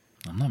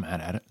 I'm not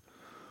mad at it.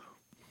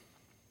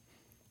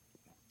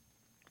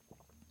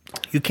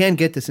 You can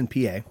get this in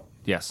PA.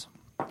 Yes.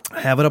 I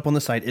have it up on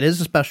the site. It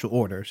is a special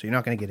order, so you're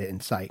not going to get it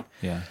in sight.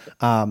 Yeah.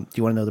 Do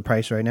you want to know the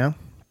price right now?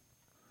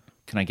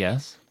 Can I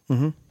guess?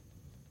 Mm-hmm.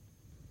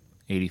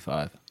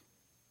 85.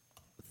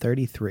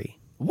 $33.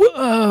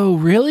 Whoa,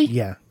 really?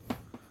 Yeah.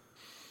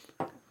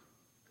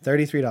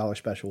 $33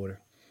 special order.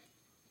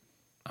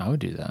 I would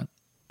do that.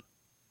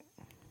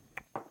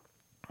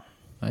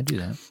 I'd do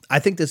that. I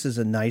think this is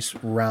a nice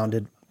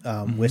rounded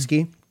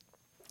whiskey.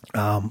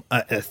 At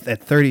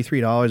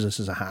 $33, this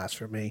is a Haas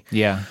for me.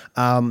 Yeah.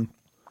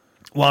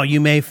 While you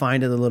may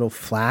find it a little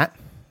flat,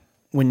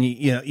 when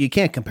you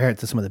can't compare it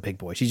to some of the big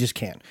boys. You just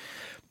can't.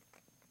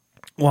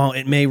 While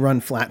it may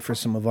run flat for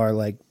some of our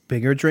like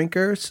bigger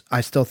drinkers,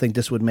 I still think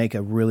this would make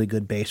a really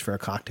good base for a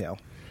cocktail.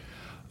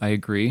 I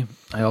agree.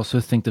 I also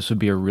think this would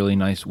be a really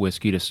nice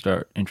whiskey to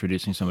start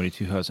introducing somebody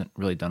to who hasn't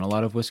really done a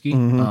lot of whiskey.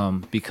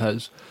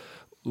 Because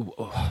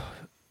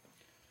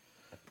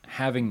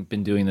having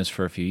been doing this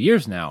for a few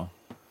years now,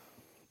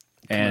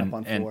 and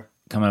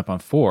coming up on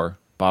 4,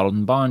 Bottled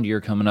and Bond year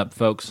coming up,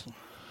 folks.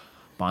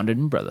 Bonded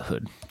in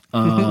brotherhood.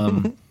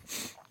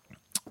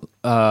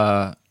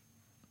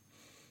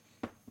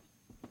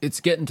 It's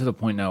getting to the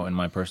point now in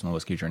my personal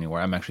whiskey journey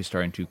where I'm actually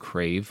starting to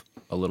crave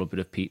a little bit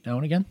of peat now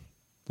and again.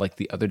 Like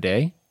the other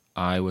day,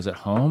 I was at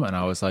home and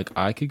I was like,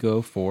 I could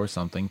go for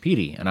something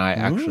peaty. And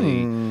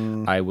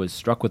I was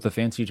struck with the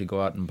fancy to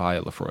go out and buy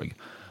a Lafroig.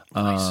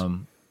 Nice.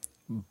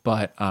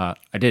 But I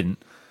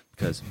didn't,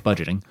 because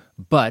budgeting,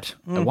 but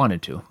I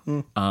wanted to.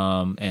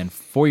 And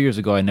 4 years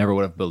ago, I never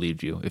would have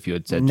believed you if you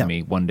had said to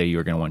me one day you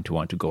were going to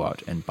want to go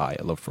out and buy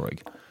a Lafroig.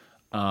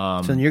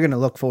 So you're going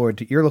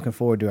to you're looking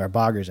forward to our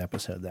Boggers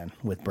episode then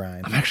with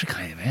Brian. I'm actually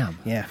kind of am.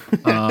 Yeah.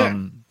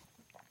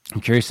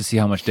 I'm curious to see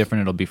how much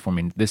different it'll be for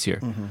me this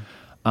year.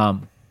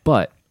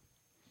 But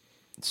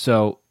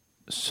so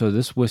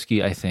this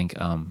whiskey, I think,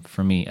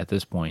 for me at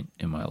this point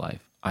in my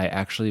life, I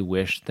actually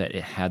wish that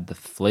it had the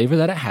flavor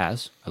that it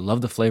has. I love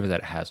the flavor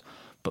that it has,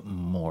 but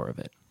more of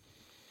it.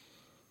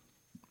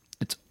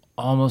 It's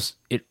almost,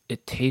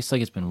 it tastes like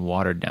it's been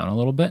watered down a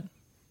little bit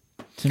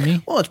to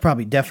me. Well, it's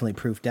probably definitely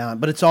proof down,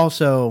 but it's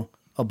also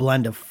a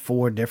blend of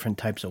 4 different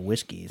types of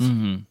whiskeys.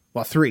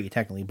 Well, 3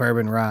 technically: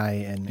 bourbon, rye,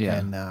 and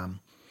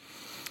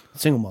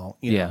single malt.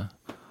 You know.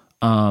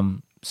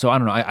 So I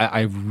don't know.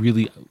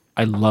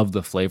 I love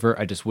the flavor.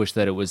 I just wish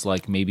that it was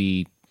like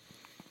maybe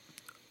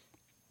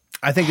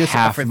I think this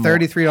half for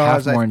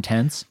 $33 more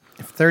intense.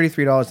 For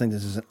 $33, I think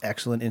this is an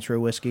excellent intro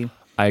whiskey.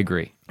 I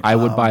agree. I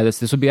would buy this.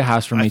 This would be a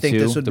house for me think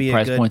too. this would The be a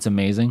price good- point's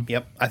amazing.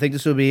 Yep, I think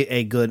this would be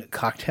a good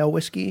cocktail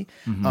whiskey.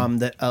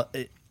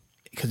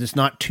 Because it's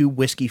not too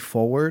whiskey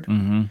forward,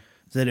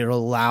 that it'll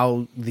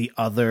allow the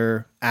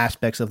other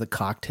aspects of the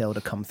cocktail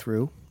to come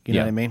through. You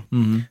know what I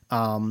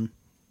mean?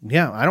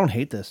 Yeah, I don't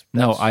hate this.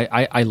 No,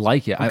 I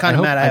like it. I'm kind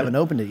of mad I haven't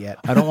opened it yet.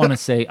 I don't want to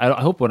say.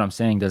 I hope what I'm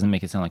saying doesn't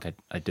make it sound like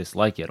I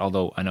dislike it.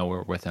 Although I know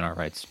we're within our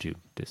rights to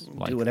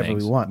dislike. Do whatever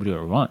things. we want. We do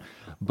whatever we want.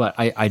 But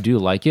I do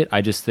like it.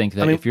 I just think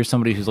that if you're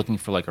somebody who's looking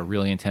for like a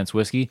really intense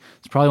whiskey,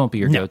 this probably won't be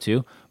your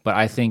go-to. But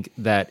I think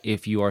that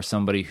if you are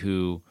somebody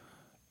who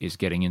is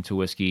getting into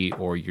whiskey,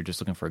 or you're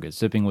just looking for a good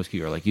sipping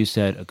whiskey, or like you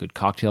said, a good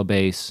cocktail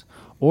base,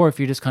 or if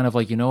you're just kind of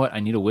like, you know what, I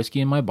need a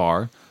whiskey in my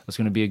bar that's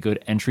going to be a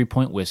good entry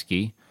point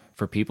whiskey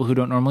for people who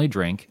don't normally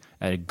drink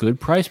at a good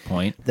price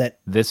point,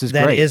 this is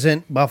great. That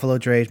isn't Buffalo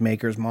Trace,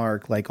 Maker's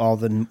Mark, like all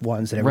the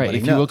ones that everybody Right.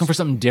 If knows. you're looking for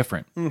something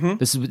different,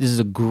 this is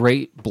a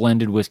great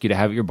blended whiskey to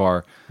have at your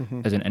bar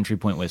as an entry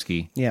point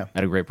whiskey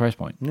at a great price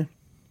point. Yeah.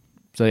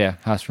 So yeah,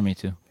 house for me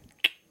too.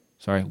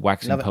 Sorry,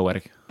 waxing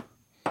poetic.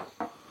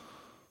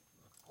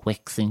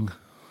 Waxing.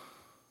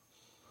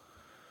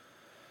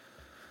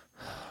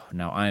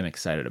 Now I am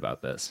excited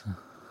about this.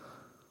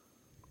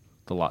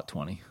 The Lot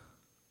 20.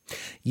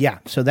 Yeah,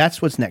 so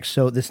that's what's next.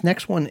 So this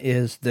next one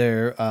is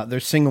their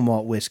single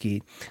malt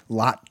whiskey,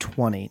 Lot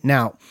 20.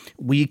 Now,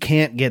 we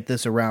can't get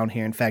this around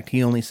here. In fact,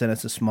 he only sent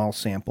us a small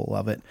sample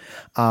of it.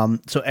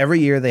 So every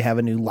year they have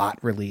a new lot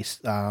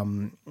release.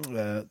 Rob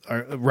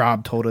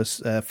told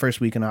us first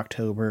week in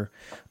October,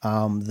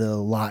 the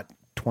Lot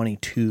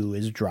 22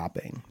 is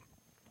dropping.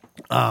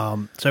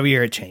 So every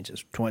year it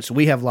changes. So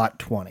we have Lot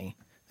 20.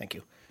 Thank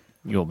you.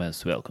 You're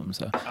most welcome,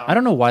 sir. I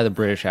don't know why the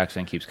British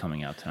accent keeps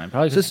coming out tonight.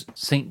 Probably because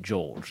St.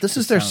 George. This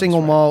is their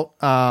single malt.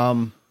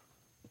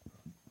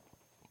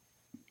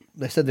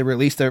 They said they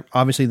released their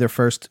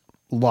first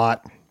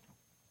lot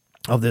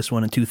of this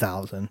one in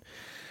 2000.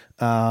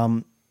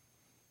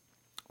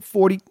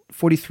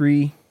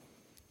 43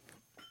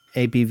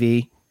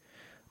 ABV.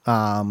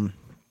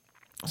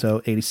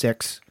 So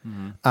 86.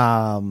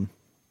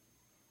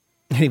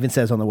 It even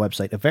says on the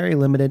website, a very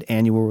limited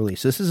annual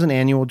release. This is an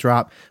annual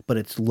drop, but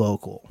it's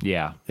local.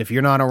 Yeah. If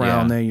you're not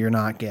around there, you're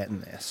not getting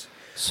this.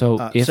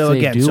 So if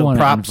they do want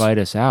to invite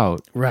us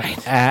out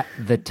at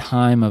the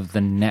time of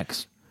the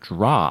next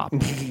drop,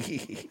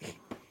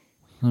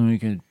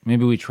 then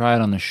maybe we try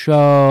it on the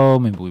show.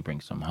 Maybe we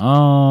bring some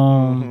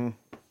home.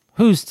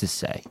 Who's to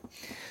say?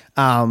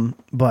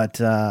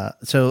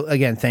 So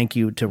again, thank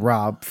you to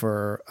Rob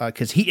for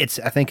because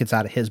I think it's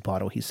out of his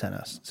bottle he sent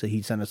us. So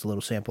he sent us a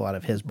little sample out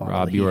of his bottle.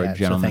 Rob, you are a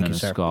gentleman and a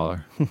sir.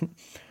 scholar,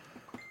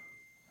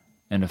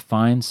 and a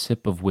fine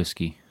sip of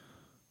whiskey.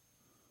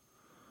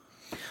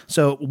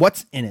 So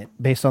what's in it?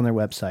 Based on their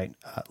website,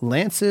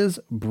 Lance's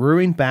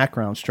brewing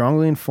background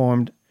strongly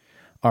informed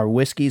our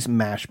whiskey's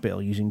mash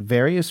bill using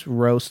various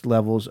roast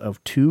levels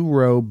of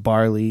 2-row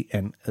barley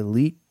and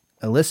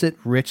elicit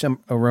rich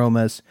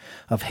aromas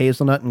of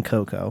hazelnut and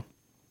cocoa,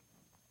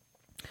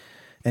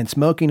 and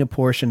smoking a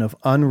portion of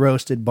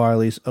unroasted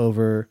barleys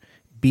over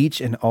beech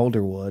and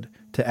alderwood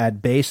to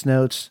add base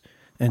notes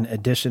and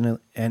additional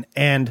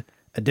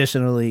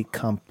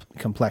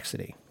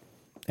complexity.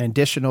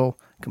 Additional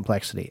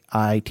complexity.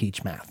 I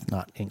teach math,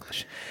 not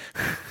English.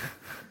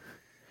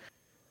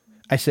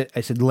 I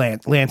said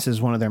Lance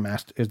is one of their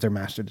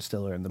master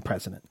distiller and the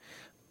president,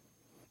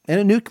 and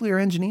a nuclear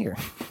engineer.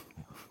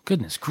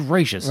 Goodness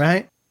gracious.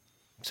 Right?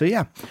 So,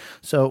 yeah.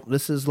 So,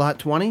 this is Lot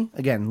 20.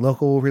 Again,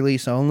 local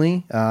release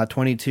only.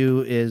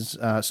 22 is...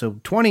 so,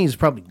 20 is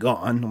probably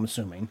gone, I'm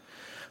assuming.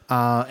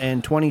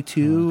 And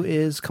 22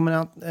 is coming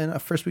out in a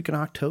first week in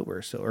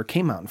October. So, or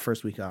came out in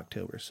first week of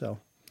October. So,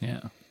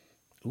 yeah.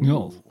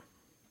 No.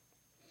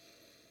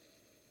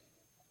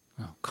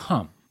 Oh,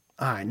 come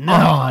I know.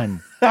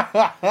 on.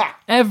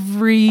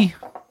 Every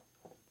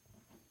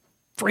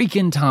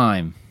freaking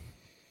time.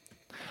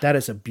 That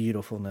is a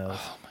beautiful nose.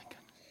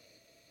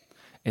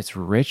 It's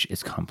rich.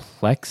 It's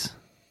complex.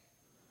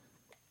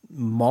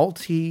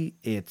 Malty.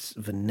 It's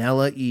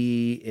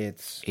vanilla-y.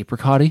 It's...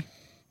 Apricot-y.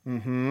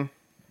 Mm-hmm.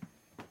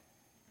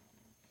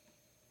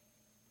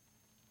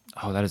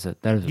 Oh, that is a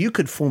You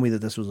could fool me that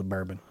this was a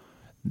bourbon.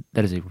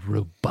 that is a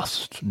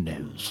robust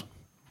nose.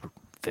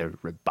 Very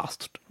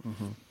robust.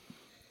 Mm-hmm.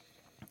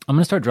 I'm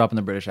going to start dropping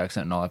the British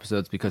accent in all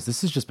episodes because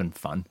this has just been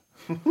fun.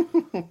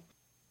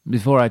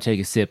 Before I take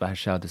a sip, I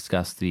shall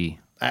discuss the.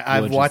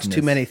 I've watched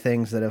too many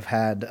things that have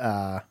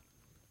had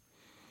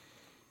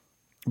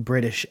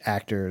British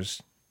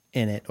actors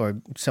in it,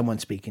 or someone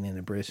speaking in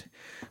a British,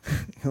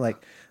 like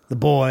The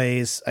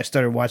Boys. I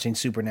started watching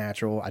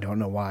Supernatural. I don't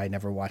know why. I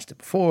never watched it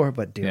before,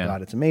 but dear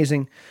God, it's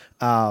amazing.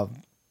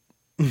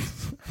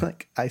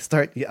 Like I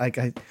start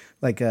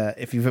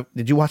if you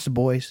did you watch The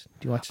Boys?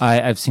 Do you watch?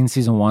 I've seen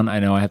season 1. I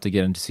know I have to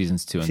get into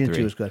seasons 2 and 3.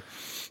 Season 2 is good,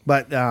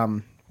 but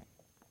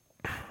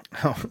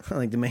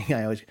like the main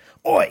guy always,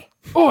 oi,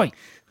 oi.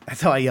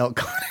 That's how I yell.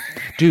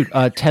 Dude,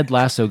 Ted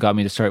Lasso got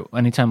me to start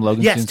anytime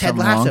Logan's doing Ted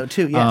something Lasso wrong,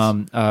 too.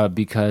 Yes,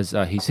 because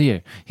he's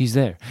here, he's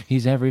there,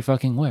 he's every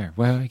fucking where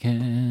I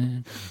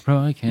can, where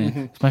I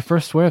can. It's my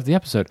first swear of the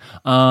episode.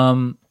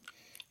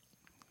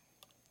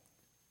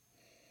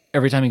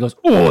 Every time he goes,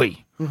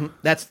 oi. Mm-hmm.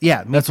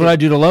 That's what I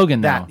do to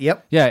Logan now.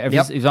 Yep. Yeah.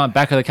 If he's on the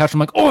back of the couch, I'm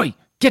like, oi,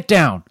 get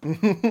down.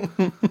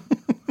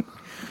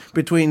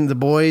 Between The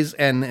Boys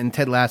and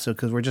Ted Lasso,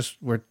 because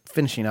we're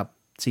finishing up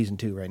season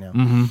 2 right now.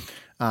 Mm-hmm.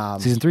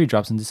 Season 3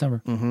 drops in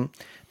December. Mm-hmm.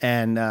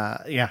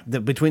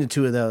 And between the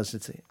two of those,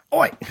 it's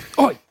oi,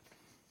 oi.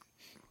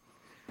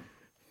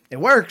 It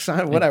works.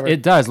 Whatever.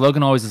 It does.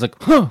 Logan always is like,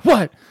 huh,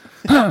 what?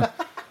 Huh,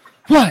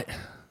 what?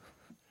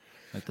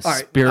 Like the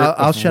spirit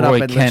I'll of shut Roy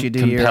up and Kent let you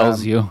do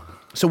compels you.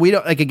 So we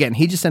don't again.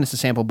 He just sent us a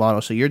sample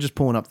bottle, so you're just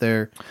pulling up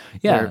their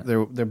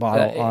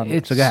bottle on.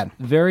 It's so go ahead.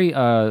 Very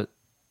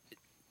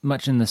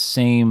much in the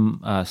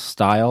same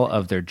style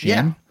of their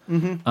gin. Yeah.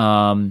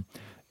 Mm-hmm.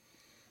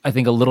 I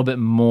think a little bit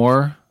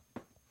more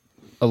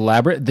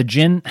elaborate. The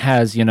gin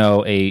has,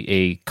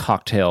 a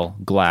cocktail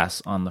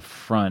glass on the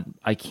front.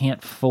 I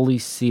can't fully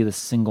see the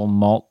single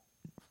malt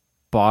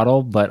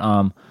bottle, but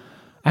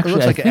actually, it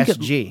looks like I think an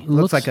SG. It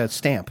looks like a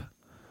stamp.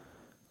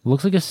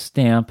 Looks like a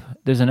stamp.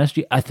 There's an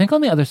SG. I think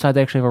on the other side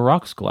they actually have a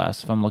rocks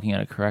glass, if I'm looking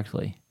at it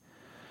correctly.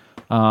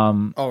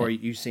 Are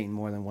you seeing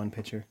more than one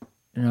picture?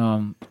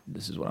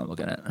 This is what I'm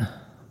looking at.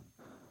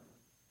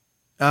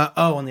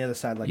 On the other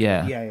side,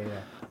 yeah.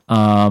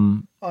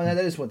 That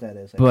is what that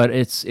is. But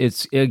it's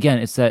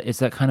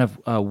that kind of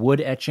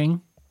wood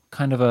etching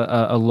kind of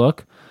a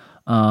look.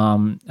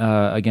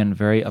 Again,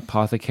 very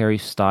apothecary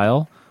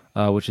style,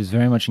 which is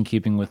very much in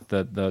keeping with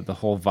the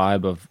whole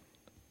vibe of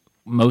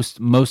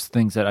most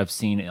things that I've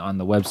seen on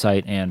the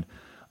website and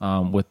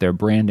with their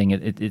branding.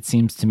 It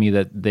seems to me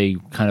that they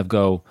kind of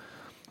go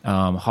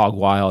hog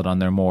wild on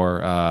their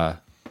more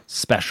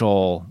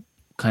special,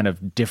 kind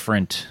of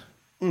different.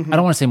 Mm-hmm. I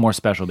don't want to say more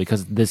special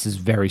because this is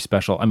very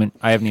special. I mean,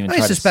 I haven't even tried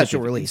it's a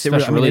special release. It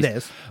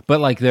is. But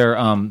like their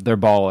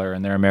Baller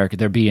and their American,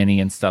 their B&E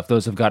and stuff,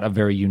 those have got a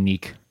very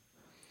unique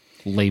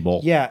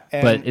label. Yeah.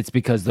 But it's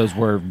because those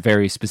were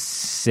very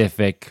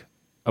specific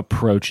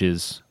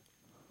approaches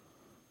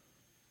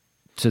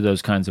to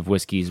those kinds of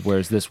whiskeys,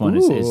 whereas this one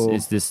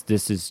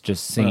is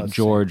just St.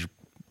 George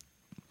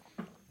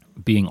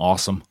being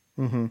awesome.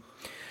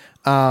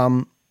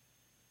 Mm-hmm.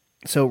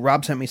 So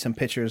Rob sent me some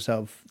pictures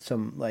of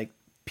some like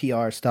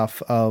PR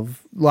stuff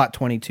of Lot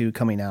 22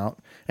 coming out,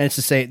 and it's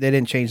to say they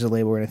didn't change the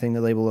label or anything.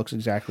 The label looks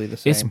exactly the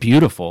same. It's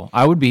beautiful.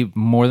 I would be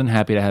more than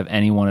happy to have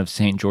any one of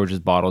St. George's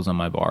bottles on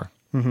my bar.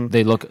 Mm-hmm.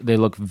 They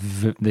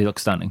look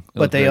stunning.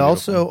 But they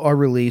also are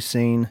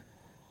releasing.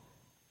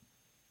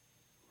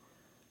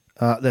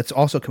 That's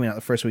also coming out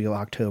the first week of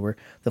October.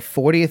 The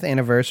 40th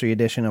anniversary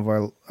edition of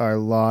our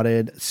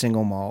lauded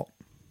single malt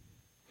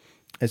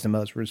is the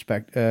most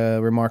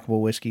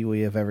remarkable whiskey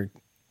we have ever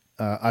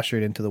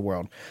ushered into the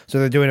world. So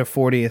they're doing a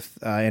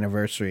 40th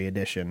anniversary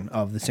edition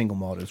of the single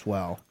malt as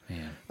well.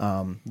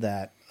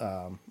 That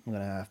I'm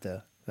gonna have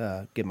to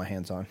get my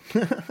hands on.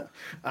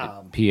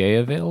 PA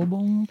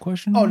available?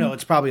 Question? Oh no,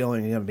 it's probably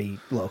only going to be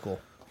local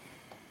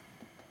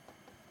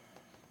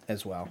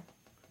as well.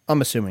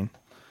 I'm assuming.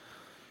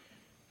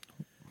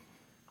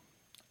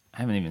 I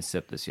haven't even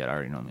sipped this yet. I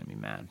already know I'm going to be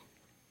mad.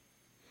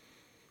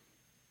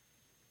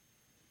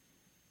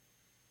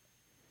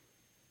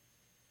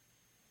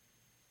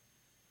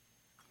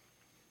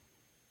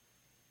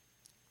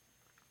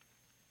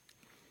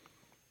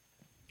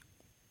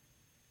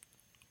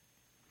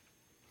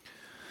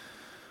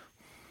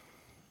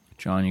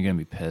 John, you're going to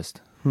be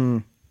pissed.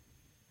 Take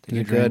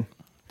a drink.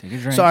 Take a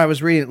drink. So I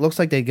was reading. It looks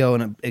like they go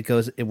and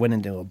it went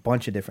into a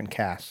bunch of different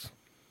casks.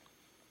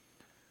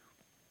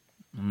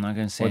 I'm not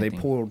going to say Or anything.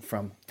 they pulled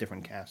from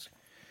different casks.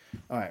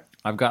 All right.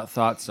 I've got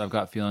thoughts, I've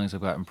got feelings, I've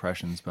got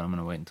impressions, but I'm going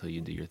to wait until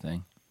you do your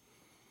thing.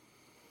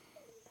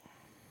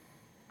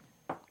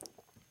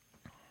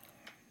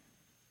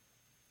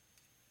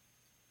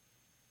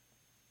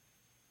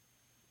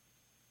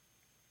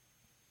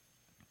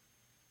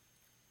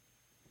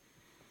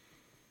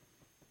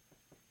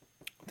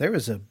 There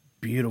is a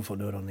beautiful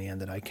note on the end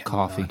that I cannot.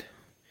 Coffee.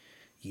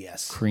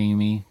 Yes.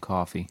 Creamy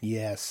coffee.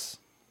 Yes.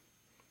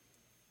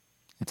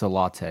 It's a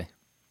latte.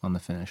 on the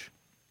finish.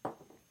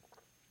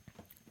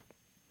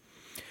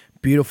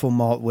 Beautiful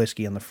malt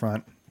whiskey on the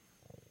front.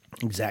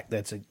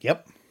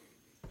 Yep.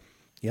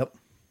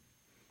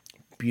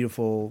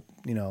 Beautiful,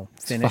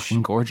 It's finish.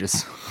 fucking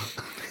gorgeous.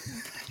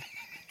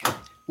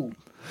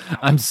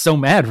 I'm so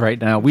mad right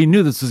now. We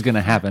knew this was going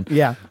to happen.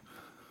 Yeah.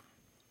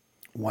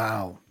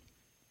 Wow.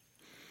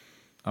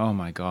 Oh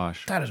my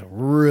gosh. That is a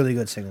really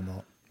good single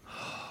malt.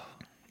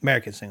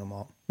 American single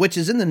malt, which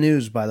is in the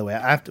news, by the way.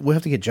 We'll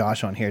have to get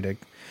Josh on here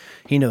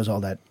he knows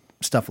all that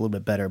stuff a little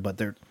bit better, but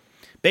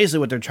basically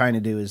what they're trying to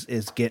do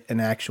is get an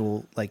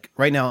actual, like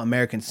right now,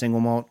 American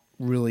single malt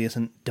really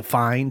isn't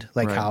defined,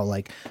 like Right. how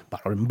like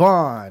bottled and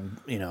bond,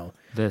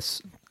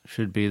 This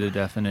should be the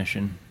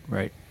definition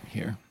right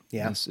here.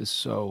 Yeah. This is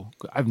so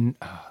good.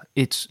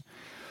 It's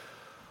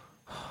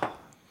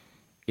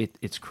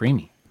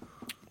creamy.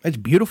 It's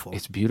beautiful.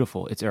 It's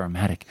beautiful. It's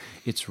aromatic.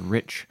 It's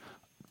rich.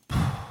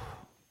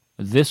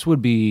 This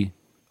would be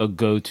a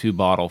go-to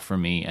bottle for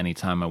me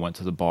anytime I went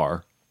to the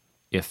bar,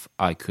 if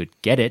I could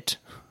get it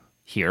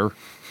here.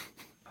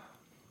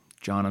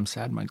 John, I'm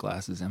sad my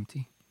glass is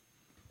empty.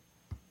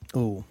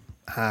 Ooh,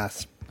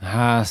 Haas.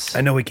 Haas.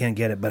 I know we can't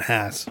get it, but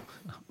Haas.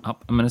 I'm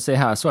going to say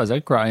Haas so as I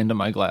cry into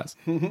my glass.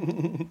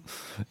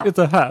 It's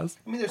a Haas.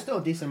 I mean, there's still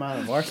a decent amount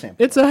of our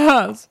sample. It's a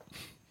Haas.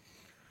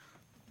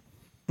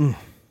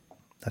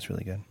 That's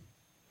really good.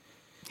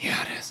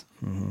 Yeah, it is.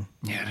 Mm-hmm.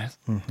 Yeah, it is.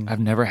 Mm-hmm. I've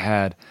never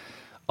had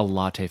a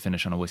latte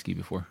finish on a whiskey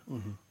before.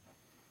 Mm-hmm.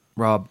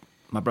 Rob,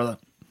 my brother,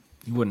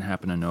 you wouldn't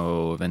happen to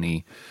know of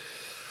any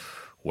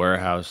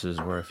warehouses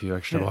where a few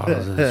extra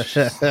bottles of this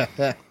just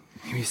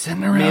maybe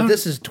sitting around? I mean, if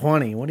this is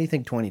 20, what do you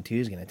think 22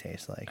 is going to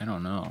taste like? I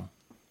don't know.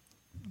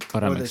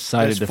 But Or I'm this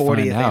excited to 40th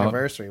find out.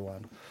 anniversary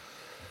one.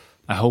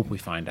 I hope we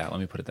find out. Let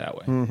me put it that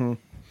way.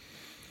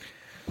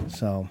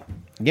 So,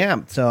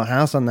 yeah. So,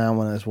 House on that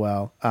one as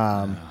well.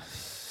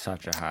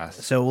 Such a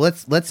Haas. So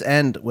let's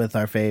end with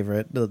our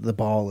favorite, the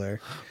baller.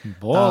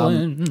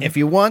 Ballin'. If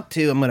you want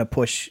to, I'm going to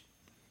push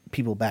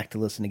people back to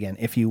listen again.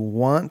 If you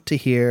want to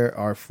hear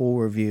our full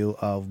review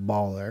of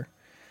Baller,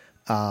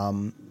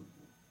 I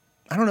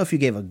don't know if you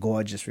gave a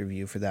gorgeous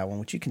review for that one,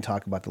 which you can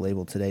talk about the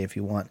label today if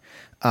you want.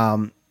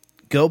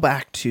 Go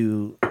back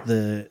to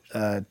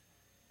the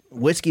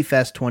Whiskey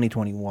Fest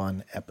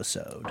 2021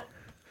 episode.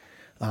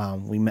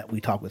 We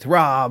talked with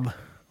Rob.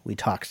 We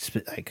talked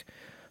like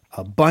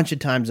a bunch of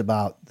times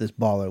about this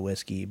Baller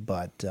whiskey,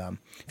 but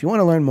if you want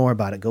to learn more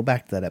about it, go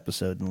back to that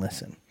episode and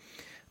listen.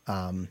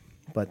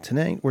 But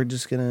tonight we're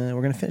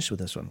gonna finish with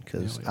this one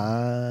because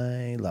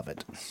I love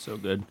it. So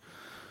good.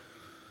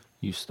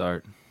 You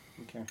start.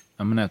 Okay,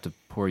 I'm going to have to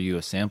pour you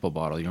a sample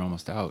bottle. You're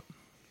almost out.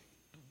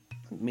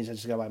 it means I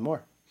just gotta buy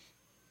more.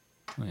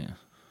 Oh, yeah.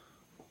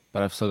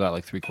 But I've still got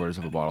like 3/4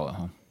 of a bottle at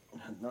home.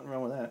 Nothing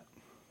wrong with that.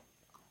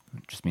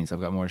 It just means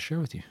I've got more to share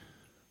with you.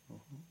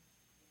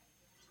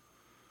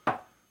 Oh,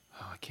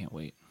 I can't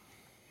wait.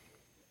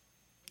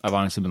 I've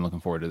honestly been looking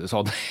forward to this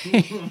all day.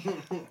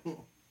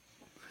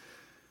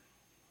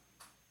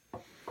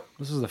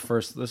 This is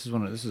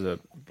a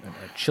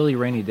chilly,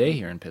 rainy day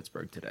here in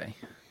Pittsburgh today.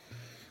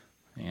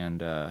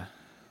 And I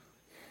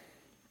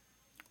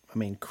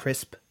mean,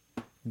 crisp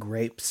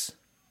grapes,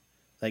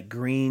 like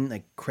green,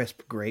 like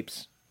crisp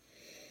grapes.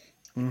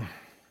 I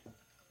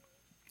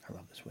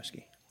love this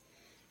whiskey.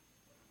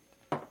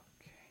 I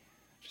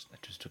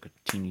just took a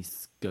teeny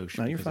skosh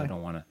No, you're because fine. I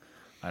don't want to.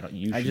 I don't.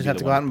 You I should just be have the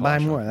to go one out and buy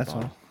polish more. off the That's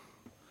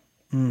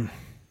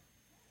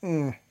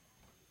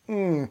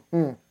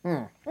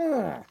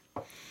bottle.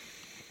 all.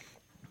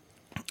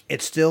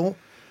 It still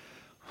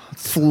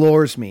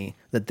floors me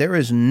that there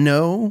is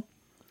no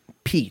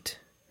peat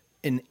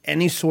in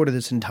any sort of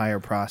this entire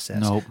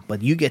process. Nope.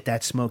 But you get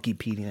that smoky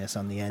peatiness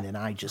on the end, and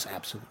I just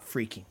absolutely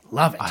freaking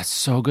love it. It's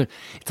so good.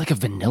 It's like a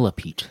vanilla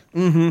peat.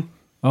 Mm-hmm.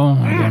 Oh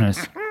my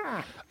goodness.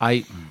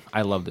 I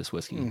love this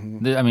whiskey.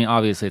 I mean,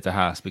 obviously it's a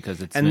Haas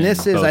because it's and in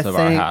this is, both I of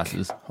our think,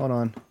 Haas's. hold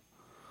on.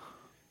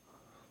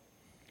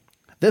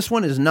 This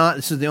one is not.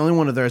 This is the only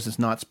one of theirs that's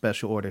not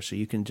special order, so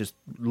you can just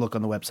look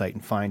on the website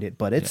and find it.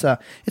 But it's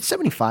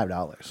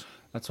 $75.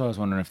 That's why I was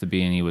wondering if the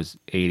B&E was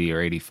 80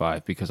 or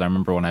 85 because I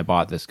remember when I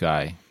bought this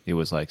guy, it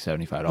was like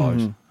 $75.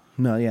 dollars.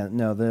 No,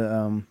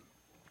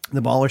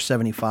 the Baller's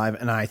 75,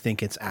 and I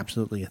think it's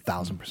absolutely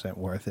 1,000%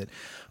 worth it.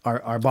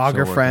 Our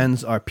Bogger worth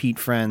friends, our peat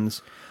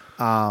friends,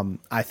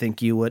 I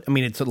think you would. I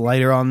mean, it's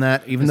lighter on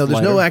that, even It's though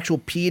there's no lighter. actual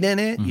peat in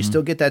it. You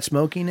still get that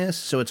smokiness,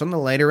 so it's on the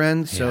lighter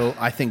end. So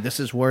I think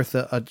this is worth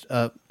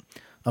a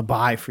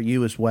buy for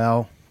you as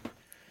well.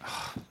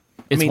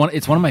 It's mean-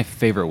 it's one of my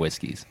favorite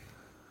whiskeys.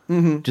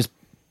 Just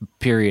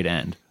period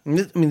end. I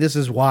mean, this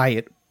is why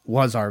it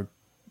was our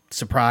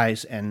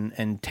surprise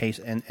and taste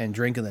and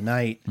drink of the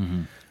night,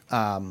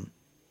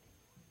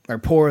 or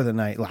pour of the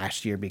night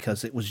last year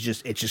because it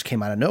just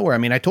came out of nowhere. I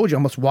mean, I told you, I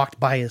almost walked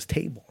by his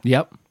table.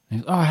 Yep.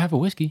 Oh, I have a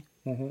whiskey.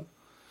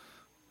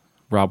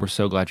 Rob, we're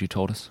so glad you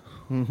told us.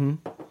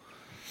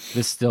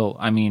 This still,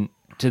 I mean,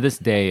 to this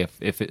day,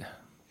 if it,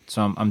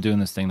 so I'm doing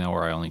this thing now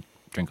where I only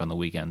drink on the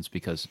weekends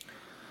because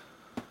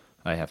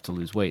I have to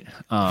lose weight.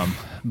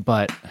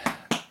 But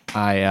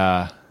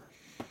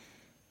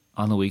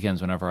on the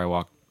weekends, whenever I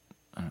walk,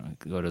 I don't know,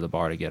 go to the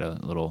bar to get a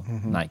little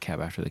nightcap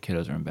after the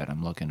kiddos are in bed,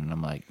 I'm looking and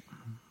I'm like,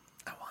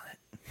 I want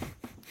it.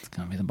 it's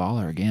gonna be the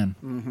baller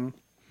again.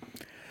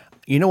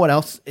 You know what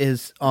else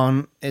is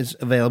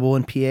available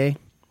in PA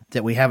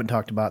that we haven't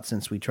talked about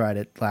since we tried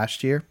it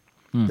last year?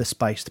 The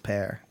spiced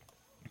pear.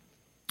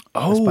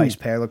 Oh, The spiced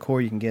pear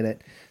liqueur, you can get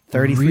it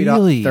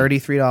Really?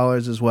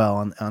 $33 as well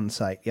on the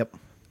site. Yep.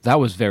 that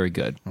was very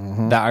good.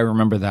 That I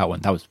remember that one.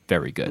 That was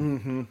very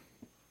good.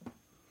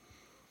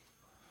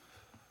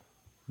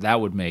 That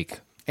would make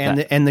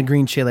And the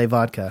green chile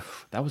vodka,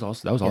 that was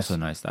also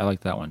nice. I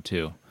like that one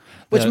too.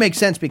 which The- makes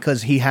sense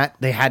because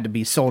they had to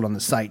be sold on the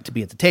site to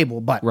be at the table.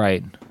 But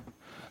right.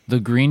 The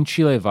green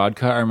chile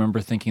vodka, I remember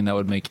thinking that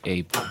would make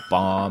a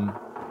bomb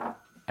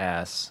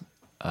ass.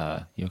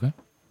 You okay?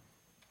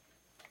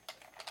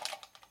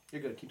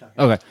 you're good. Keep talking.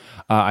 Okay.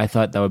 I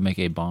thought that would make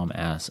a bomb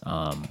ass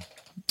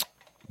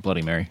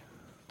Bloody Mary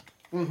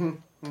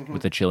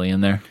with the chili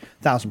in there.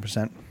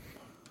 1,000%.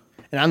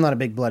 And I'm not a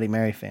big Bloody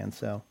Mary fan,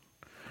 so.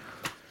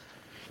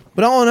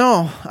 But all in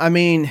all, I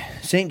mean,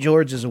 St.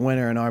 George is a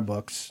winner in our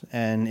books,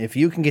 and if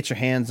you can get your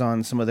hands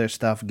on some of their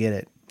stuff, get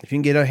it. If you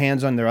can get your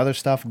hands on their other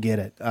stuff, get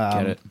it.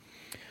 Get it?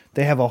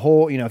 They have a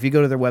whole, if you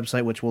go to their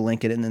website, which we'll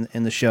link it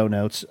in the show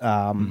notes,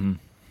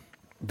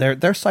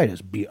 their site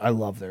is I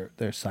love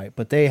their site,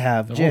 but they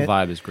have The whole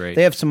vibe is great.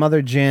 They have some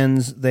other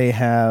gins. They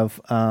have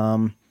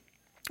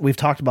we've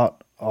talked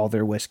about all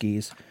their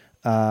whiskeys.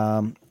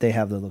 They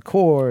have the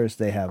liqueurs,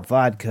 they have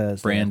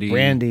vodkas, Brandy. they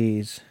have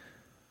brandies,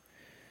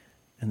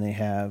 and they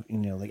have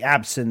like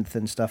absinthe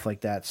and stuff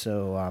like that.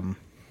 So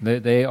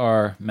They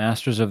are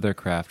masters of their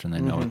craft and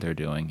they know what they're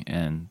doing.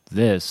 And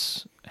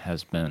this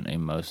has been a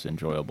most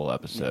enjoyable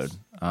episode.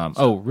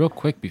 Real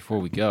quick before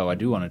we go, I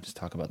do want to just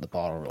talk about the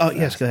bottle. Real fast.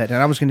 yes, go ahead.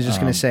 And I was going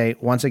to say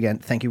once again,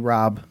 thank you,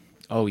 Rob,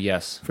 Oh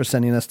yes, for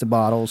sending us the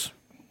bottles.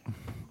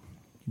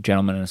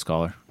 gentleman and a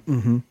scholar.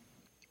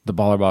 The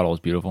baller bottle is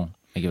beautiful.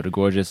 I give it a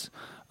gorgeous.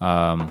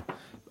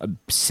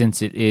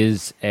 Since it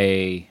is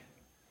a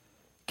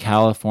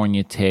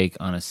California take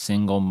on a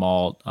single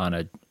malt on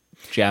a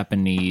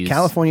Japanese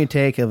California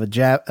take of a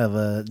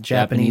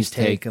Japanese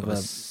take of a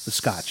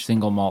Scotch.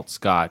 single malt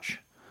Scotch.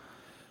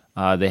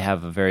 They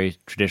have a very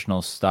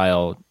traditional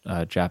style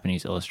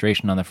Japanese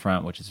illustration on the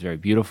front, which is very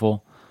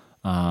beautiful.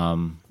 I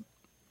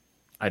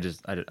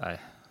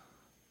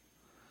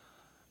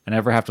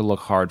never have to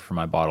look hard for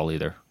my bottle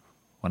either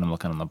when I'm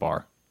looking on the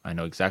bar. I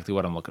know exactly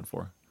what I'm looking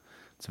for.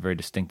 It's a very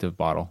distinctive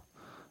bottle,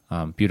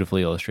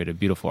 beautifully illustrated,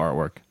 beautiful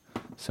artwork.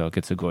 So it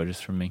gets a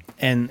gorgeous from me.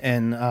 And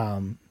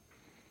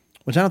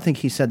which I don't think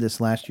he said this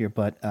last year,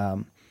 but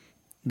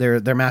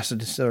their master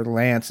distiller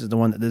Lance is the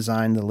one that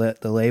designed the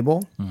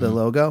label, the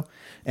logo,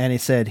 and he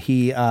said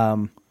he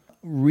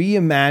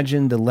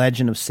reimagined the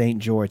legend of St.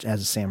 George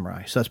as a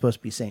samurai. So it's supposed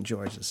to be St.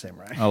 George as a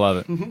samurai. I love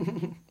it.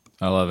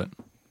 I love it.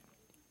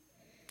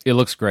 It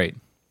looks great.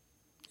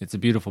 It's a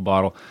beautiful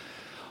bottle.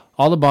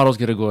 All the bottles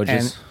get a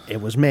gorgeous And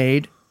it was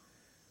made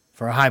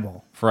for a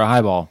highball. for a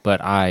highball, but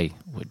I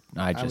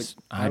just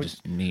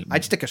need.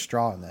 I'd stick a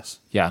straw in this.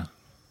 Yeah,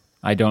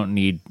 I don't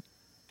need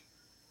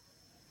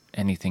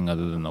anything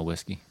other than the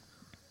whiskey.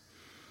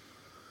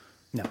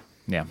 No.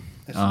 Yeah.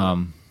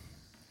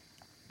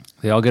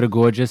 They all get a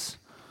gorgeous.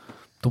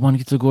 The one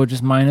gets a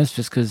gorgeous minus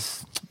just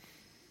because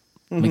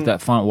make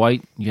that font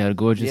white. You got a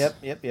gorgeous.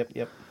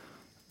 Yep.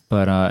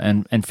 But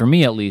and for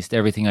me at least,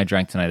 everything I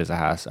drank tonight is a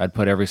Haas. I'd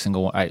put every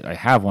single one. I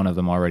have one of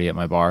them already at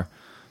my bar,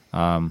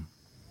 and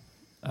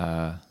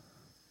I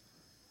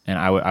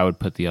would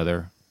put the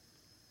other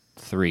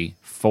 3,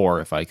 4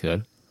 if I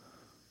could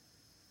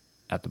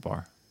at the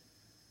bar.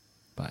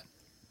 But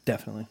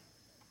Definitely.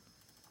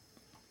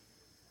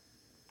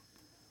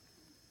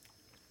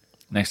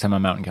 next time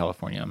I'm out in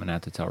California, I'm gonna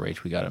have to tell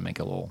Rach we got to make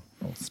a little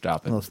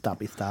stop A at little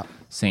stoppy stop.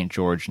 St.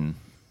 George and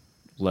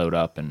load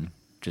up and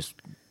just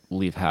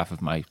leave half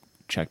of my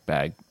check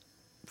bag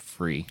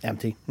free.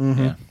 Empty.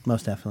 Yeah.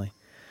 Most definitely.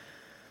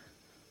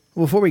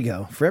 Before we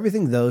go, for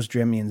everything Those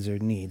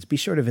Dremyinser needs, be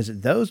sure to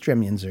visit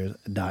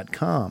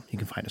thosedremyinser.com. You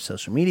can find our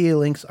social media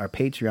links, our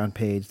Patreon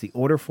page, the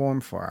order form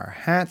for our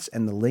hats,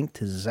 and the link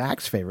to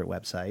Zach's favorite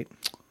website.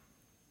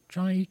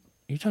 John, are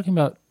you talking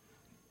about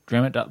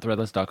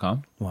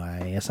dramit.threadless.com?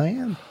 Why, yes, I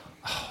am.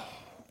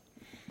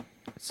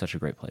 It's such a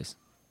great place.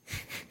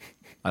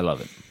 I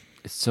love it.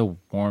 It's so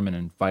warm and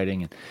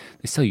inviting, and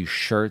they sell you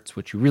shirts,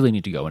 which you really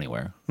need to go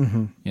anywhere,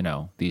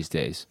 these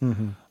days.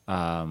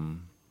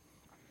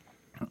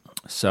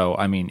 So,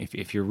 I mean,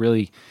 if you're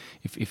really,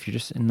 if you're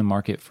just in the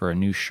market for a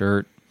new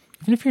shirt,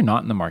 even if you're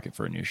not in the market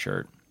for a new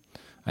shirt,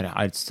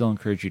 I'd still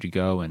encourage you to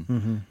go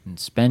and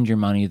spend your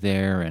money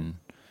there and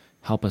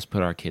help us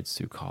put our kids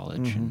through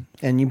college.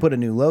 And you put a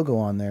new logo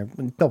on there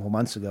a couple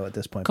months ago at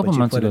this point. A couple but you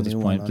months put ago a at this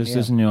new point. one on,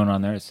 There's a new one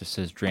on there. It just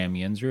says Dram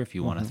Yinzer. If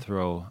you want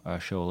to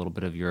show a little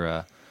bit of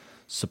your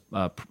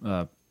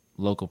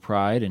local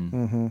pride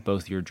in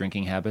both your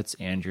drinking habits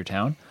and your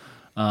town,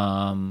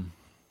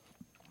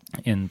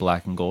 in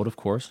black and gold, of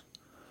course.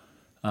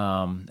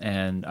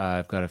 And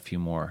I've got a few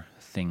more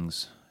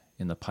things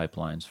in the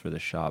pipelines for the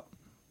shop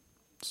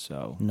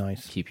So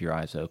Nice. keep your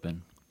eyes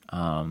open.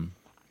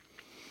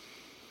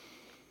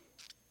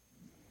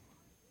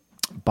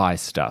 Buy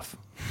stuff.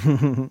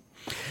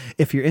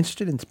 If you're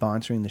interested in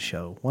sponsoring the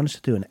show, want us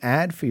to do an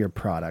ad for your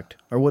product,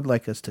 or would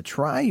like us to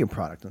try your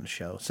product on the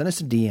show, send us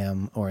a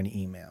DM or an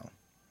email.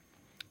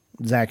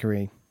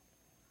 Zachary,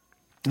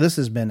 this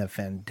has been a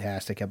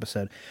fantastic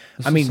episode.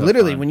 This I was mean, so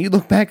literally, fun. when you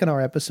look back on our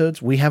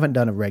episodes, we haven't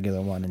done a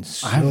regular one in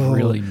so... I've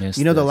really missed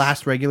You know, the this.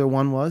 last regular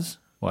one was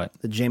What?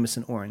 the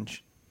Jameson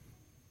Orange.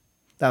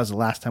 That was the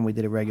last time we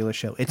did a regular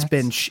show. It's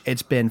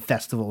That's- been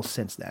festivals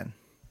since then.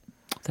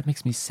 That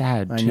makes me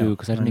sad, I too, know,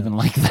 because I I didn't know. even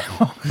like that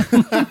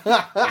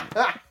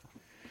one.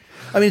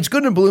 I mean, it's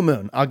good in a blue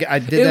moon. I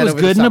did It that was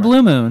over good the in a summer.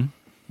 blue moon.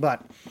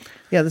 But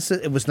yeah,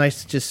 it was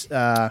nice to just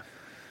But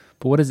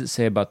what does it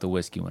say about the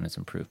whiskey when it's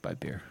improved by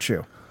beer?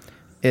 true.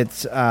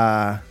 It's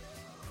I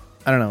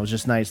don't know, it was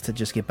just nice to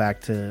just get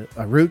back to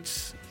our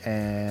roots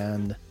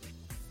and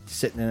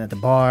sitting in at the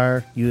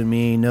bar, you and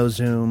me, no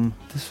Zoom,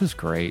 This was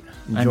great.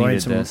 I enjoying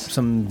needed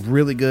some this.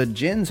 really good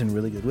gins and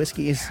really good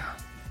whiskeys.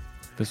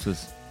 This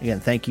was, Again,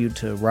 thank you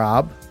to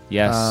Rob.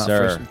 yes,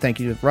 sir.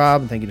 Thank you to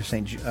Rob, and thank you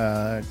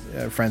to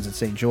friends at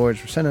St. George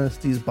for sending us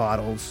these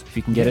bottles. If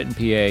you can get it in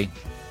PA,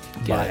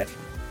 Buy get it. it.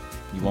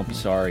 You won't be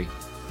sorry,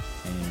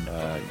 and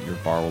your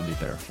bar will be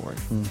better for it.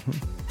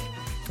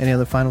 Any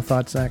other final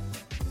thoughts, Zach?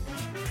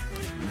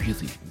 I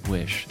really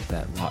wish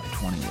that Lot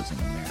 20 was in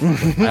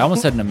America. I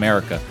almost said in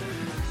America.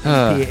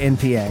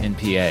 NPA. In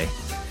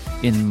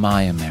PA. In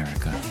my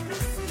America.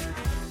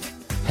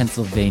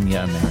 Pennsylvania,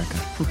 America.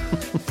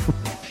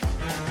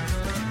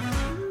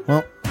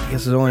 Well, I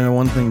guess there's only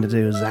one thing to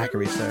do.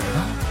 Zachary, sir.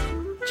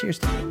 Cheers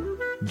to you.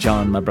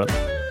 John, my brother.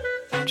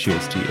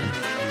 Cheers to you.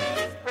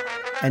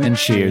 And And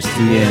cheers to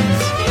the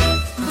ends.